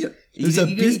 what do you mean? There's a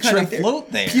You just beach kinda right there.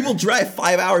 float there. People drive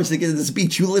 5 hours to get to this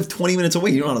beach. You live 20 minutes away.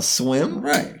 You don't know how to swim?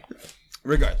 Right.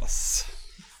 Regardless.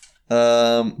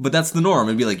 But that's the norm.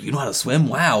 It'd be like, you know how to swim?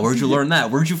 Wow, where'd you learn that?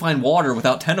 Where'd you find water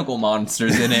without tentacle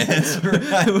monsters in it?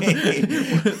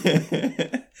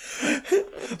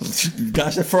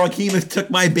 Gosh, that frog Hemoth took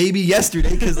my baby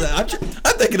yesterday because I'm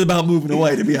thinking about moving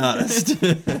away, to be honest.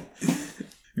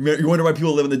 You wonder why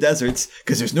people live in the deserts?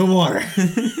 Because there's no water.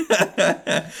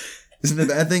 Isn't that a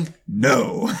bad thing?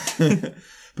 No.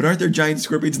 But aren't there giant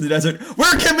scorpions in the desert?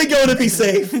 Where can we go to be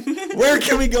safe? Where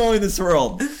can we go in this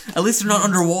world? At least they're not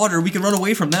underwater. We can run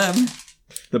away from them.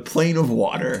 The plane of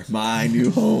water, my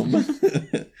new home.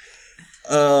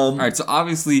 All right, so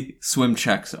obviously swim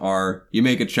checks are, you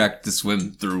make a check to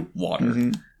swim through water.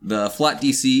 Mm-hmm. The flat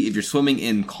DC, if you're swimming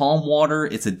in calm water,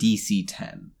 it's a DC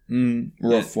 10.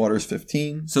 Rough water's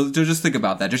 15. So just think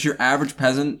about that. Just your average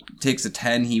peasant takes a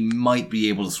 10. He might be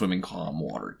able to swim in calm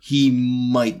water. He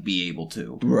might be able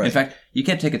to. Right. In fact, you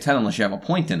can't take a 10 unless you have a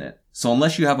point in it. So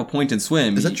unless you have a point in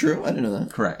swim... Is that true? I didn't know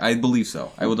that. Correct. I believe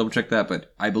so. I will double check that,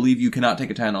 but I believe you cannot take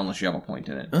a 10 unless you have a point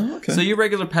in it. Oh, okay. So your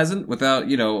regular peasant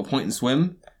without, a point in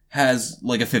swim has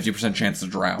like a 50% chance to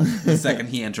drown the second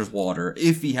he enters water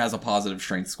if he has a positive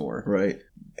strength score. Right.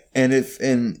 And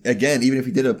again, even if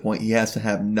he did have a point, he has to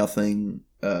have nothing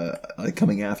like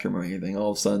coming after him or anything.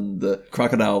 All of a sudden, the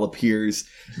crocodile appears.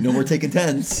 No more taking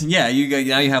 10s. Yeah,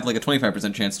 now you have like a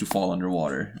 25% chance to fall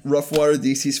underwater. Rough water,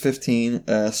 DC's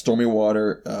 15. Stormy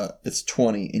water, it's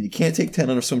 20. And you can't take 10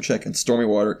 on a swim check in stormy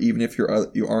water, even if you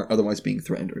aren't otherwise being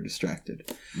threatened or distracted.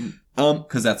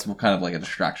 Because that's kind of like a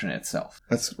distraction in itself.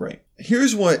 That's right.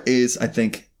 Here's what is, I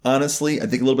think a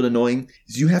little bit annoying,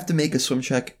 is you have to make a swim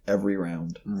check every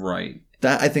round. Right.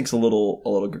 That I think's a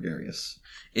little gregarious.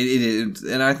 It is,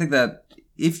 and I think that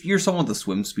if you're someone with a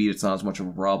swim speed, it's not as much of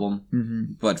a problem.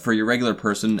 Mm-hmm. But for your regular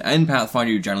person and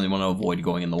Pathfinder, you generally want to avoid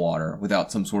going in the water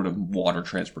without some sort of water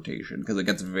transportation because it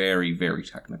gets very, very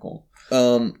technical.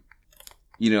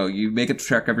 You make a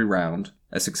check every round.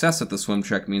 A success at the swim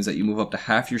check means that you move up to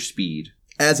half your speed.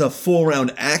 As a full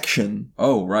round action.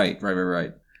 Oh, right.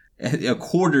 A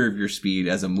quarter of your speed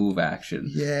as a move action.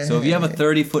 Yeah. So if you have a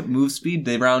 30-foot move speed,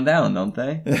 they round down, don't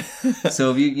they? So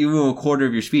if you move a quarter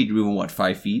of your speed, you're moving,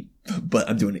 5 feet? But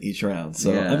I'm doing it each round,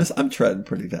 so Yeah. I'm treading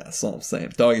pretty fast. That's all I'm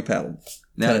saying. Doggy paddle.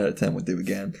 10 out of 10 would do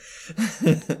again.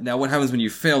 Now, what happens when you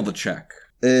fail the check?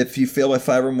 If you fail by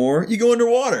 5 or more, you go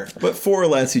underwater. But 4 or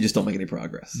less, you just don't make any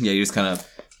progress. Yeah, you're just kind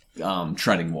of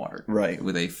treading water. Right.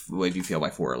 If you fail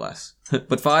by 4 or less.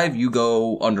 But 5, you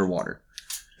go underwater.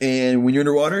 And when you're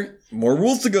underwater, more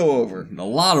rules to go over. A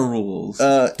lot of rules.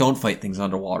 Don't fight things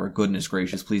underwater. Goodness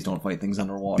gracious, please don't fight things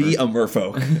underwater. Be a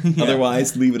merfolk.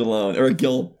 Otherwise, leave it alone. Or a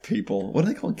gill people. What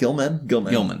do they call gillmen?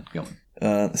 Gillmen. Gilman.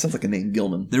 That sounds like a name,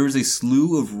 Gilman. There is a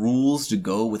slew of rules to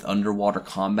go with underwater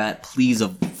combat. Please,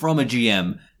 from a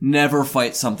GM, never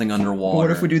fight something underwater.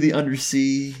 What if we do the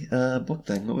undersea book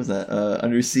thing? What was that?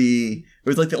 Undersea. It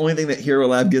was like the only thing that Hero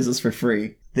Lab gives us for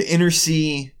free. The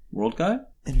Innersea World Guide?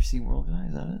 Innersea World Guide,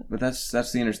 is that it? But that's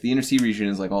the Innersea region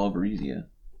is like all over Easia.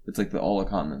 It's like all the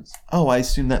continents. Oh, I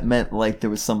assumed that meant like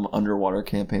there was some underwater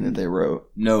campaign that they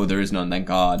wrote. No, there is none. Thank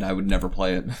God. I would never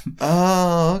play it.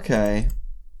 Oh, okay.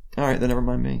 All right, then never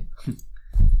mind me.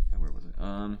 Where was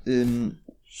it?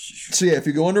 So yeah, if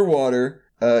you go underwater,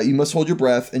 you must hold your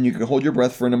breath, and you can hold your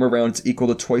breath for a number of rounds equal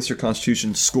to twice your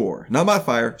Constitution score. Not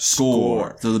modifier,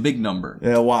 score. So the big number.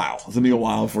 Yeah, wow. It's gonna be a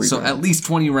while for you. So at least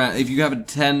 20 rounds. If you have a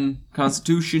 10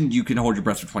 Constitution, you can hold your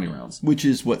breath for 20 rounds. Which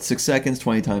is what, 6 seconds?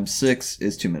 20 times 6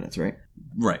 is 2 minutes, right?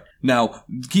 Right. Now,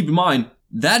 keep in mind,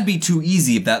 that'd be too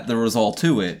easy if there was all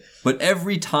to it. But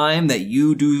every time that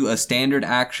you do a standard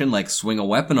action like swing a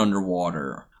weapon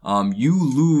underwater, you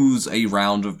lose a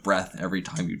round of breath every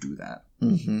time you do that.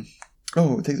 Mm-hmm.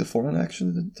 Oh, it takes a 4-round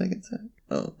action to take it.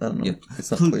 Oh, I don't know. Yep.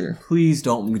 It's not clear. Please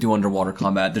don't do underwater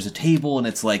combat. There's a table and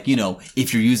it's like,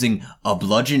 if you're using a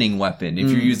bludgeoning weapon, if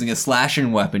you're using a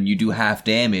slashing weapon, you do half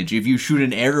damage. If you shoot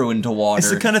an arrow into water, It's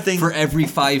the kind of thing for every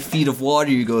 5 feet of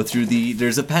water you go through,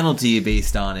 there's a penalty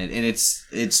based on it, and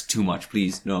it's too much.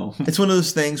 Please, no. It's one of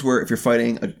those things where if you're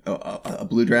fighting a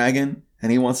blue dragon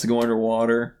and he wants to go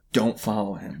underwater, don't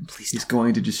follow him. Please, he's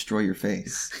going to destroy your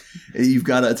face. It's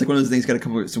like one of those things. Got to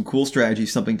come up with some cool strategy,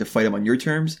 something to fight him on your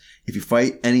terms. If you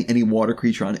fight any water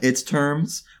creature on its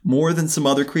terms more than some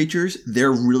other creatures,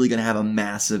 they're really going to have a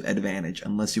massive advantage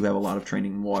unless you have a lot of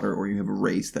training in water or you have a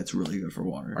race that's really good for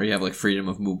water. Or you have like freedom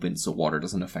of movement, so water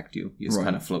doesn't affect you. You just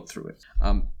kind of float through it.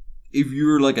 If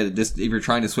you're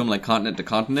trying to swim like continent to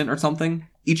continent or something,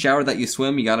 each hour that you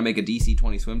swim, you got to make a DC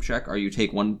 20 swim check, or you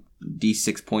take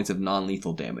 1d6 points of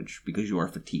non-lethal damage because you are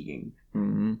fatiguing.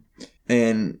 Mm-hmm.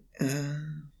 And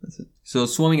that's it. So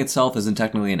swimming itself isn't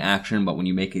technically an action, but when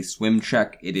you make a swim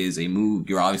check, it is a move.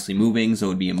 You're obviously moving, so it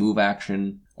would be a move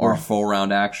action or a full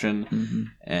round action. Mm-hmm.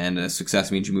 And a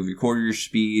success means you move your quarter your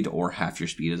speed or half your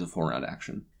speed as a full round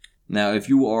action. Now, if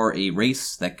you are a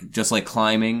race that just like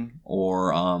climbing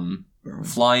or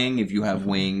flying, if you have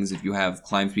wings, if you have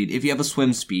climb speed, if you have a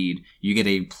swim speed, you get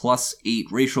a +8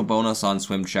 racial bonus on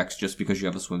swim checks just because you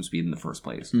have a swim speed in the first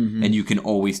place. Mm-hmm. And you can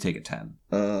always take a 10.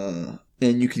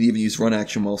 And you can even use run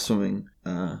action while swimming,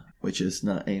 which is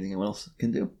not anything anyone else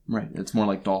can do. Right. It's more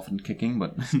like dolphin kicking,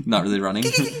 but not really running.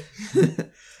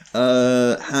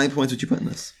 How many points would you put in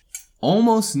this?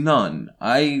 Almost none.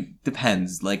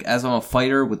 Depends. Like, as I'm a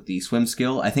fighter with the swim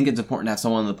skill, I think it's important to have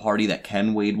someone in the party that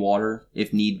can wade water,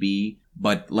 if need be.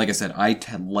 But, like I said, I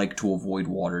like to avoid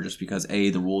water just because, A,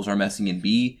 the rules are messy, and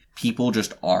B, people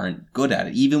just aren't good at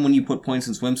it. Even when you put points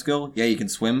in swim skill, yeah, you can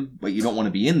swim, but you don't want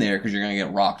to be in there because you're going to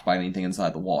get rocked by anything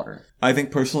inside the water. I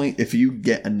think, personally, if you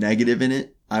get a negative in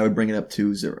it, I would bring it up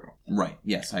to 0. Right.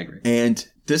 Yes, I agree. And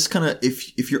this kind of,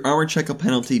 if your armor check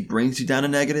penalty brings you down a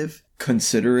negative,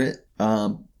 consider it.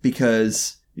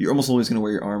 Because you're almost always going to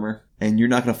wear your armor, and you're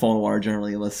not going to fall in the water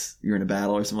generally unless you're in a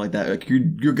battle or something like that. Like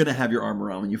you're going to have your armor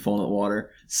on when you fall in the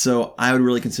water. So I would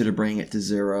really consider bringing it to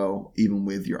 0, even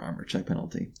with your armor check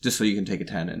penalty. Just so you can take a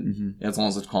 10, and as long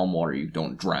as it's calm water, you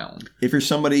don't drown. If you're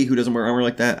somebody who doesn't wear armor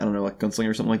like that, I don't know, like gunslinger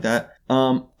or something like that,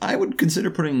 I would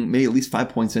consider putting maybe at least 5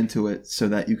 points into it so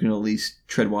that you can at least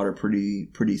tread water pretty,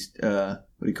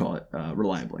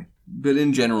 reliably. But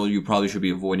in general, you probably should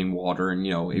be avoiding water. And,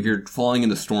 if you're falling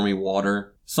into stormy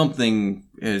water, something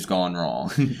has gone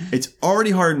wrong. It's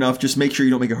already hard enough. Just make sure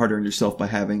you don't make it harder on yourself by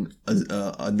having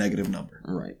a negative number.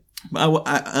 Right.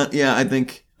 I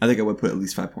think I would put at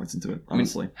least 5 points into it,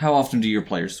 honestly. How often do your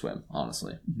players swim,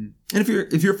 honestly? Mm-hmm. And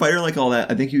if you're a fighter like all that,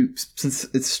 I think since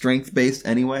it's strength-based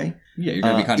anyway, yeah, you're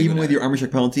going to be kind of even with your armor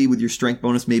check penalty, with your strength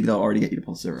bonus, maybe they'll already get you to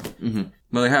 +0. Mm-hmm.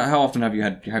 But how often have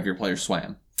your players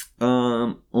swam?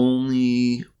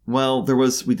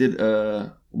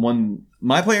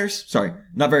 My players,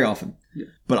 not very often. Yeah.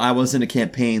 But I was in a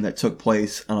campaign that took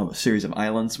place on a series of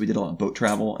islands. We did a lot of boat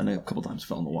travel and a couple times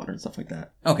fell in the water and stuff like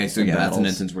that. Okay, so yeah, that's an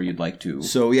instance where you'd like to.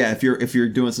 So yeah, if you're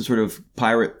doing some sort of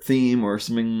pirate theme or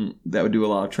something that would do a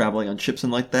lot of traveling on ships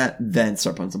and like that, then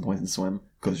start putting some points in swim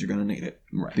because you're going to need it.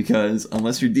 Right. Because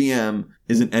unless your DM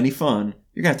isn't any fun,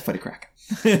 you're going to have to fight a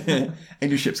kraken.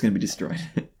 And your ship's going to be destroyed.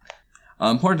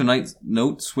 Important to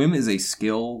note, swim is a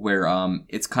skill where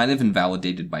it's kind of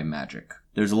invalidated by magic.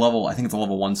 There's I think it's a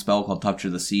level 1 spell called Touch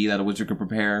of the Sea that a wizard can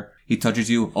prepare. He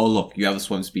touches you, oh look, you have a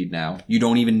swim speed now. You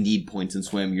don't even need points in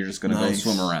swim, you're just going to go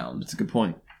swim around. That's a good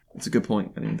point. I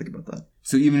didn't even think about that.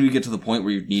 So even if you get to the point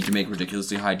where you need to make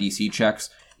ridiculously high DC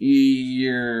checks,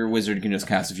 your wizard can just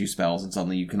cast a few spells and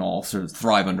suddenly you can all sort of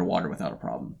thrive underwater without a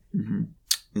problem. Mm-hmm.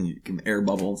 And you can air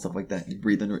bubble and stuff like that. You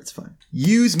breathe under it, it's fine.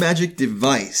 Use magic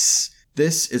device.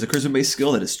 This is a charisma-based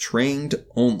skill that is trained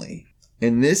only.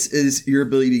 And this is your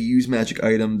ability to use magic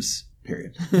items,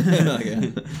 period.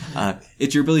 Okay.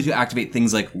 It's your ability to activate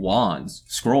things like wands,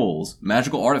 scrolls,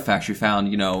 magical artifacts you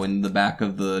found, in the back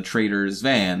of the trader's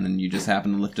van, and you just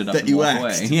happen to lift it up That and you walk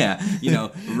axed. away. Yeah,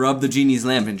 rub the genie's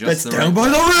lamp in just That's the down right by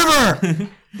the river!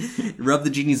 Rub the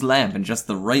genie's lamp in just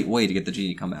the right way to get the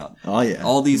genie to come out. Oh, yeah.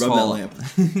 All these Rub fall. that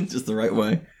lamp. Just the right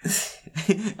way.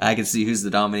 I can see who's the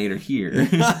dominator here.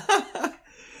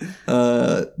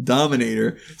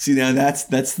 Dominator. See, now that's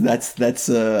it's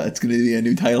going to be a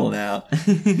new title now.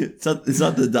 It's not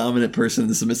the dominant person and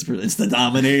the submissive person. It's the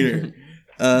Dominator.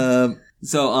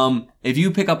 So, if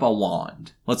you pick up a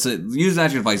wand, let's say, use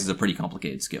magic device is a pretty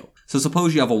complicated skill. So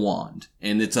suppose you have a wand,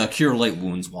 and it's a Cure Light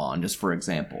Wounds wand, just for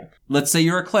example. Let's say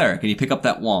you're a cleric, and you pick up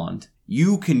that wand.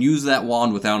 You can use that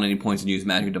wand without any points and use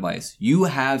magic device. You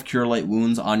have Cure Light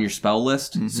Wounds on your spell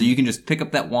list, so you can just pick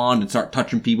up that wand and start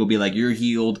touching people, be like, you're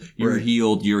healed, you're Right.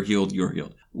 healed, you're healed, you're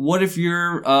healed. What if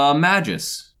you're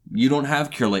Magus? You don't have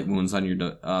Cure Light Wounds on your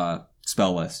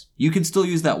spell list. You can still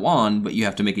use that wand, but you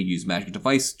have to make a use magic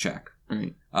device check.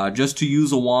 Right. Just to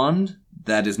use a wand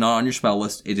that is not on your spell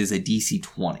list, it is a DC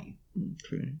 20.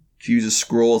 Okay. If you use a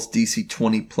scroll, it's DC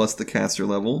 20 plus the caster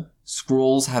level.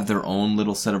 Scrolls have their own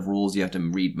little set of rules. You have to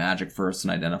read magic first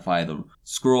and identify the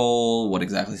scroll, what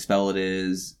exactly spell it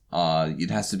is. It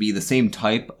has to be the same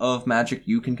type of magic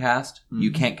you can cast. Mm-hmm.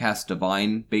 You can't cast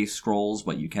divine-based scrolls,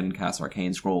 but you can cast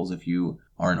arcane scrolls if you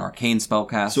are an arcane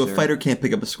spellcaster. So a fighter can't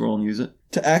pick up a scroll and use it.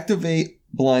 To activate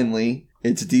blindly,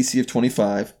 it's a DC of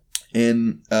 25.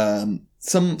 And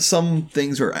some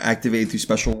things are activated through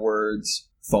special words,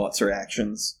 thoughts, or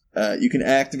actions. You can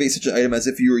activate such an item as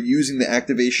if you were using the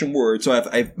activation word. So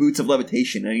I have boots of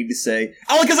levitation. I need to say,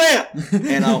 Alakazam!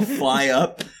 And I'll fly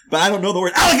up. But I don't know the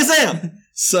word Alakazam!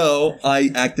 So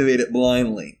I activate it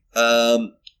blindly.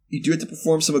 You do have to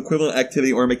perform some equivalent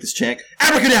activity or make this chant,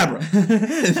 Abracadabra!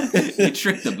 You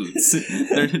trick the boots.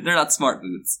 They're not smart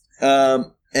boots.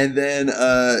 And then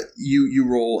you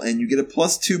roll, and you get a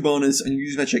 +2 bonus on your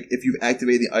use magic if you've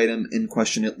activated the item in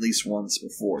question at least once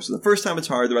before. So the first time it's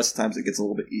hard, the rest of the times it gets a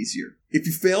little bit easier. If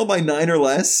you fail by 9 or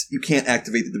less, you can't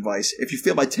activate the device. If you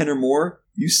fail by 10 or more,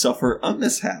 you suffer a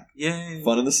mishap. Yay.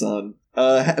 Fun in the sun.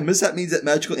 A mishap means that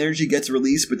magical energy gets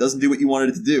released but doesn't do what you wanted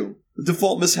it to do. The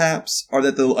default mishaps are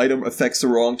that the item affects the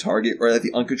wrong target or that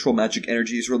the uncontrolled magic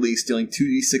energy is released, dealing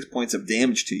 2d6 points of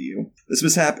damage to you. This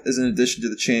mishap is in addition to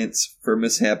the chance for a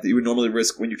mishap that you would normally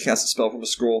risk when you cast a spell from a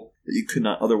scroll that you could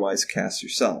not otherwise cast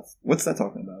yourself. What's that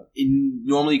talking about?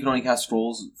 Normally you can only cast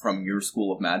scrolls from your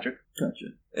school of magic.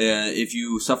 Gotcha. If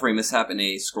you suffer a mishap in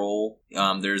a scroll,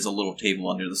 there's a little table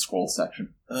under the scroll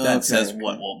section that says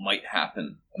what might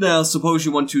happen. Now, suppose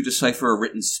you want to decipher a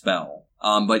written spell,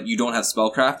 but you don't have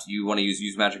spellcraft. You want to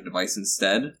use magic device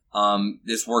instead.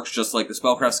 This works just like the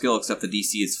spellcraft skill, except the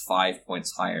DC is 5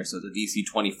 points higher, so it's a DC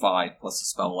 25 plus a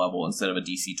spell level instead of a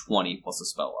DC 20 plus a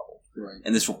spell level. Right.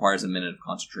 And this requires a minute of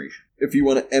concentration. If you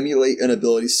want to emulate an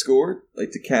ability score,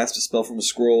 like to cast a spell from a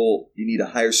scroll, you need a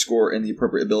higher score in the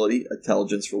appropriate ability.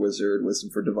 Intelligence for wizard,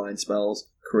 wisdom for divine spells,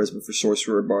 charisma for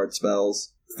sorcerer, bard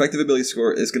spells. Effective ability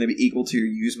score is going to be equal to your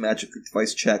use magic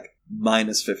device check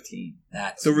minus 15.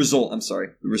 The result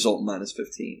minus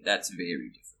 15. That's very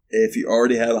different. If you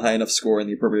already have a high enough score in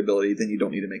the appropriate ability, then you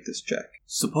don't need to make this check.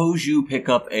 Suppose you pick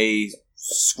up a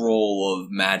scroll of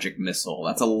magic missile.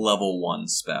 That's a level 1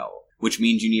 spell, which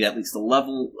means you need at least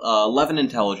 11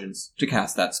 intelligence to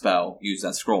cast that spell, use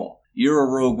that scroll. You're a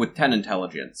rogue with 10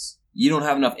 intelligence. You don't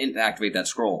have enough int to activate that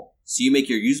scroll. So you make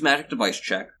your use magic device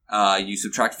check, you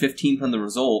subtract 15 from the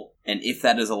result, and if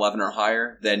that is 11 or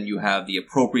higher, then you have the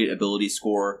appropriate ability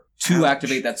score to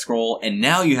activate that scroll, and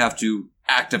now you have to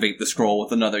activate the scroll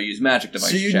with another use magic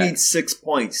device check. So you need 6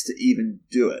 points to even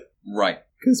do it. Right.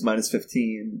 Because minus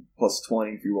 15 plus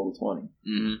 20 if you roll a 20.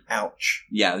 Mm-hmm. Ouch.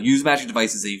 Yeah, use magic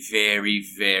device is a very,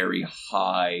 very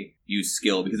high use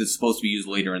skill because it's supposed to be used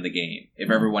later in the game.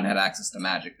 If everyone had access to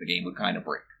magic, the game would kind of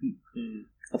break.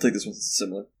 I'll take this one since it's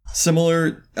similar.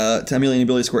 Similar to emulating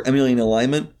ability score, emulating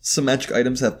alignment. Some magic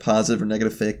items have positive or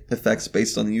negative effects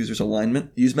based on the user's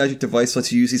alignment. Use magic device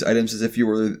lets you use these items as if you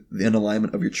were in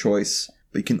alignment of your choice,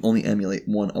 but you can only emulate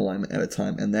one alignment at a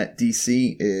time, and that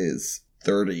DC is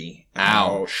 30.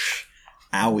 Ouch.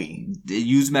 Owie.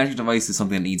 Use magic device is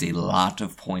something that needs a lot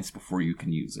of points before you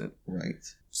can use it. Right.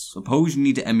 Suppose you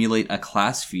need to emulate a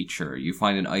class feature. You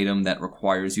find an item that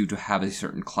requires you to have a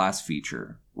certain class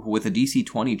feature. With a DC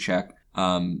 20 check,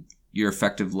 your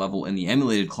effective level in the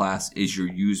emulated class is your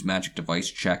use magic device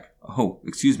check.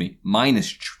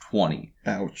 Minus 20.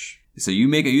 Ouch. So you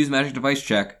make a use magic device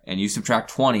check, and you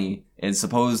subtract 20, and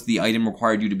suppose the item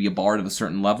required you to be a bard of a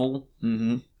certain level.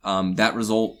 Mm-hmm. That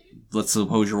result, let's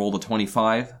suppose you rolled a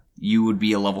 25, you would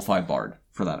be a level 5 bard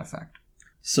for that effect.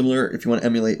 Similar, if you want to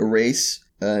emulate Erase,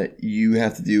 you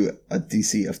have to do a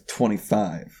DC of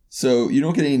 25. So you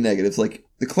don't get any negatives. Like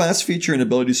the class feature and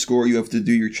ability score, you have to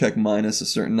do your check minus a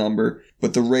certain number,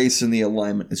 but the race and the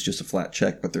alignment is just a flat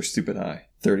check, but they're stupid high,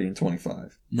 30 and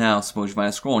 25. Now, suppose you find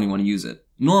a scroll and you want to use it.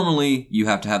 Normally, you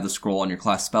have to have the scroll on your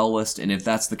class spell list, and if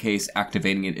that's the case,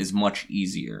 activating it is much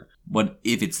easier. But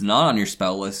if it's not on your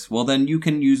spell list, well then you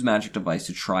can use Magic Device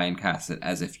to try and cast it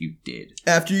as if you did.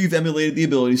 After you've emulated the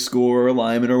ability score,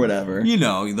 alignment, or whatever. You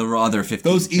know, the other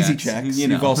 15 Those checks. easy checks. You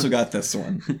know. You've also got this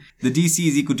one. The DC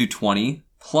is equal to 20,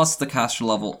 plus the caster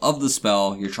level of the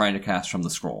spell you're trying to cast from the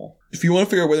scroll. If you want to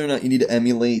figure out whether or not you need to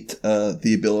emulate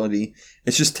the ability,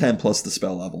 it's just 10 plus the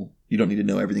spell level. You don't need to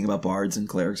know everything about bards and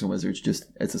clerics and wizards.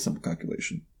 It's a simple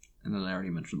calculation. And then I already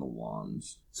mentioned the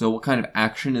wands. So what kind of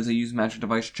action is a use magic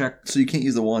device check? So you can't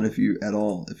use the wand if you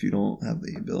don't have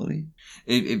the ability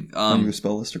on your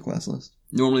spell list or class list.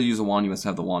 Normally to use a wand, you must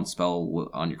have the wand spell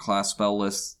on your class spell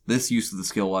list. This use of the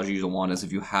skill allows you to use a wand as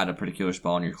if you had a particular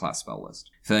spell on your class spell list.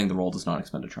 Failing, the roll does not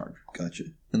expend a charge. Gotcha.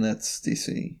 And that's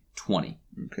DC 20.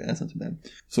 Okay, that's not too bad.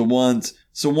 So wands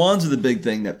are the big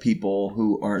thing that people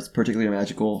who aren't particularly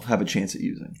magical have a chance at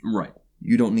using. Right.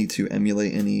 You don't need to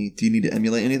emulate any. Do you need to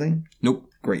emulate anything? Nope.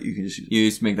 Great, you can just use it. You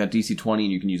just make that DC 20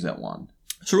 and you can use that wand.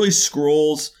 So really,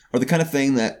 scrolls are the kind of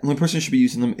thing that the only person who should be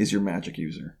using them is your magic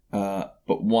user.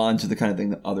 But wands are the kind of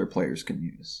thing that other players can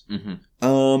use.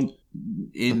 Mm-hmm.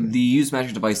 The use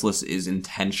magic device list is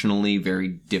intentionally very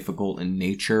difficult in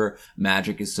nature.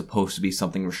 Magic is supposed to be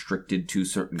something restricted to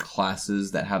certain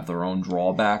classes that have their own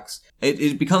drawbacks.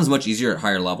 It becomes much easier at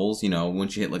higher levels. You know,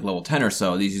 once you hit like level 10 or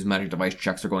so, these use magic device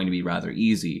checks are going to be rather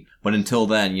easy. But until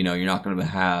then, you know, you're not going to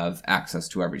have access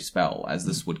to every spell as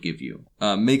this would give you.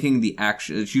 Making the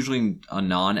action, it's usually a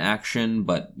non-action,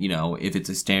 but you know, if it's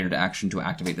a standard action to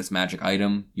activate this magic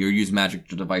item, your use magic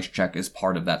device check is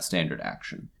part of that standard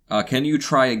action. Can you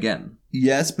try again?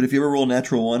 Yes, but if you ever roll a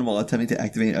natural 1 while attempting to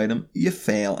activate an item, you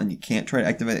fail, and you can't try to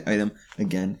activate the item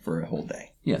again for a whole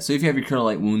day. Yeah, so if you have your Cure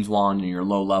Light Wounds wand and you're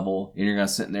low level, and you're going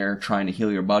to sit in there trying to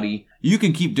heal your buddy, you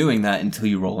can keep doing that until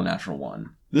you roll a natural 1.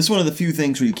 This is one of the few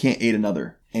things where you can't aid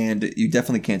another, and you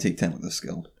definitely can't take 10 with this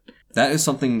skill. That is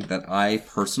something that I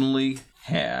personally...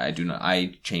 I do not.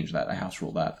 I changed that. I house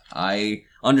rule that. I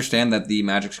understand that the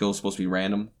magic skill is supposed to be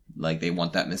random. Like, they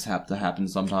want that mishap to happen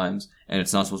sometimes, and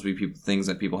it's not supposed to be things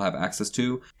that people have access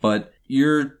to. But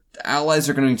your allies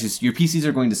are going to... Your PCs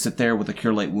are going to sit there with a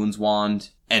Cure Light Wounds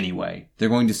wand anyway. They're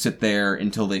going to sit there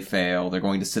until they fail. They're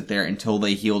going to sit there until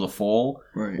they heal to full.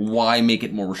 Right. Why make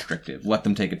it more restrictive? Let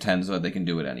them take a 10 so that they can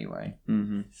do it anyway.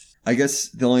 Mm-hmm. I guess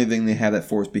the only thing they have that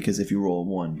for is because if you roll a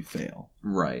 1, you fail.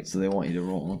 Right. So they want you to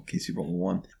roll in case you roll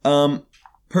a 1.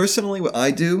 Personally, what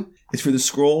I do is for the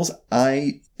scrolls,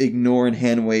 I ignore and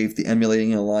hand wave the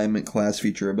emulating and alignment class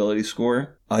feature ability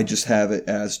score. I just have it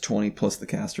as 20 plus the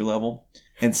caster level.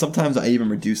 And sometimes I even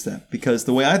reduce that because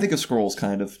the way I think of scrolls,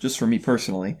 kind of, just for me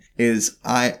personally, is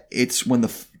it's when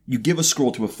you give a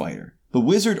scroll to a fighter. The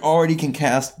wizard already can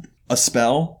cast a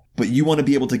spell, but you want to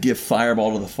be able to give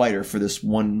Fireball to the fighter for this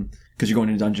one, because you're going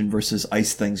to dungeon versus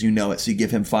ice things, you know it. So you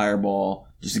give him Fireball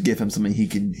just to give him something he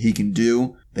can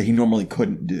do that he normally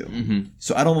couldn't do. Mm-hmm.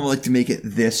 So I don't like to make it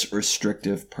this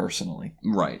restrictive personally.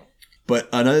 Right. But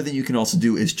another thing you can also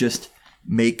do is just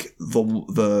make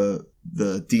the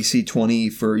DC 20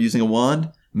 for using a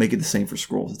wand, make it the same for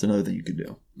scrolls. It's another thing you could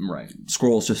do. Right.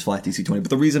 Scrolls just flat DC 20. But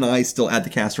the reason I still add the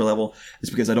caster level is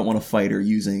because I don't want a fighter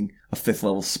using a 5th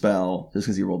level spell just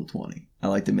because he rolled a 20. I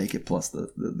like to make it plus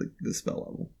the spell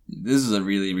level. This is a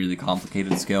really, really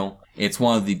complicated skill. It's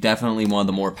definitely one of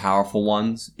the more powerful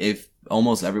ones. If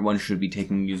almost everyone should be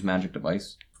taking use magic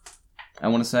device, I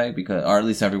want to say, or at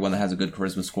least everyone that has a good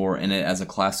charisma score in it as a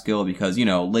class skill, because, you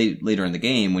know, later in the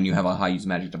game, when you have a high use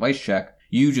magic device check,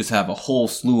 you just have a whole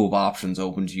slew of options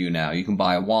open to you now. You can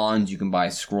buy wands, you can buy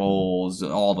scrolls,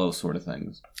 all those sort of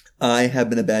things. I have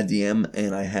been a bad DM,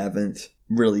 and I haven't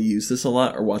really used this a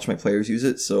lot or watched my players use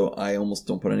it, so I almost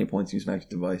don't put any points in use magic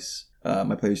device.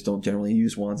 My players don't generally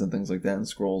use wands and things like that and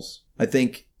scrolls. I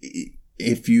think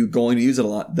if you're going to use it a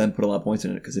lot, then put a lot of points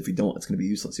in it, because if you don't, it's going to be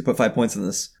useless. You put 5 points in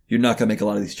this, you're not going to make a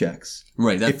lot of these checks.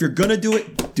 Right. If you're going to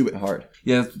do it hard.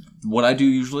 Yeah, what I do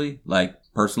usually, like,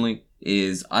 personally,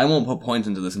 is I won't put points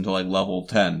into this until, like, level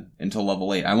 10, until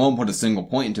level 8. I won't put a single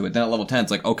point into it. Then at level 10,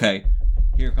 it's like, okay,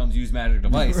 here comes use magic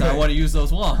device. I want to use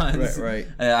those wands. Right.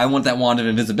 I want that wand of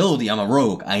invisibility. I'm a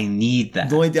rogue. I need that.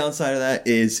 The only downside of that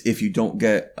is if you don't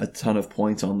get a ton of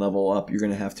points on level up, you're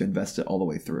going to have to invest it all the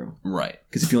way through. Right.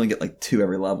 Because if you only get like 2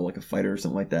 every level, like a fighter or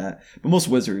something like that. But most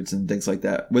wizards and things like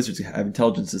that, wizards have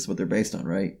intelligence is what they're based on,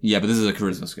 right? Yeah, but this is a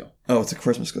charisma skill. Oh, it's a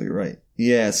charisma skill, you're right.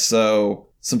 Yeah, so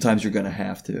sometimes you're going to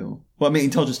have to. Well, I mean,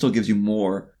 intelligence still gives you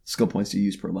more skill points to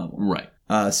use per level. Right.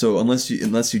 So unless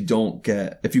you don't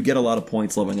get, if you get a lot of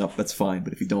points leveling up, that's fine.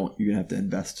 But if you don't, you're going to have to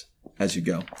invest as you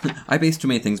go. I base too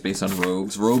many things based on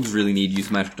rogues. Rogues really need use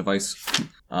magic device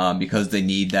because they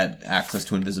need that access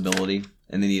to invisibility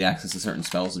and they need access to certain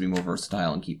spells to be more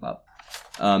versatile and keep up.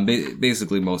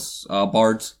 Basically, most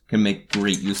bards can make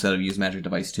great use out of use magic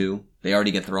device too. They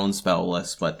already get their own spell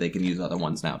list, but they can use other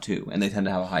ones now too, and they tend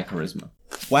to have a high charisma.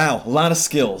 Wow, a lot of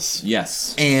skills.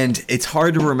 Yes. And it's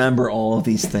hard to remember all of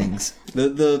these things.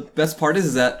 The best part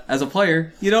is that as a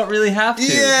player, you don't really have to.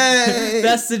 Yay!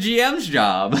 That's the GM's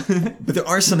job. But there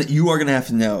are some that you are going to have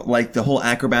to know, like the whole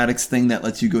acrobatics thing that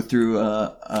lets you go through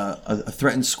a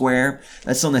threatened square.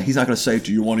 That's something that he's not going to say,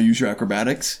 do you want to use your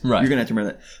acrobatics? Right. You're going to have to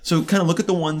remember that. So kind of look at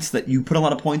the ones that you put a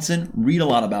lot of points in, read a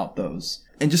lot about those.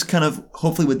 And just kind of,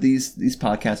 hopefully with these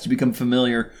podcasts, you become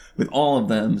familiar with all of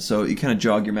them, so you kind of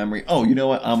jog your memory. Oh, you know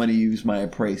what? I'm going to use my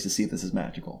appraise to see if this is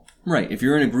magical. Right. If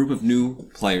you're in a group of new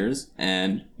players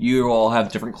and you all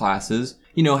have different classes,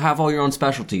 have all your own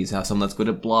specialties. Have someone that's good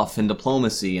at bluff and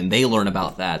diplomacy, and they learn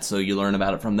about that, so you learn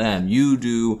about it from them. You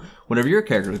do whatever your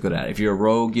character is good at. If you're a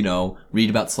rogue, read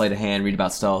about sleight of hand, read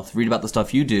about stealth, read about the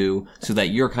stuff you do, so that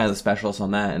you're kind of the specialist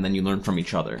on that, and then you learn from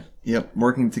each other. Yep,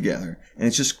 working together. And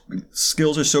it's just,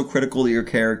 skills are so critical to your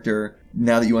character.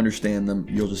 Now that you understand them,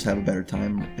 you'll just have a better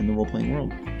time in the role-playing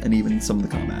world, and even some of the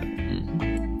combat.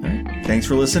 All right. Thanks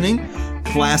for listening.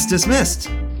 Class dismissed.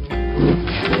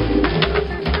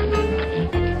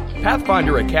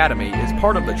 Pathfinder Academy is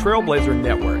part of the Trailblazer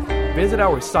Network. Visit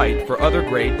our site for other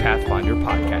great Pathfinder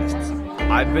podcasts.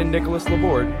 I've been Nicholas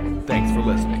Laborde. Thanks for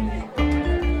listening.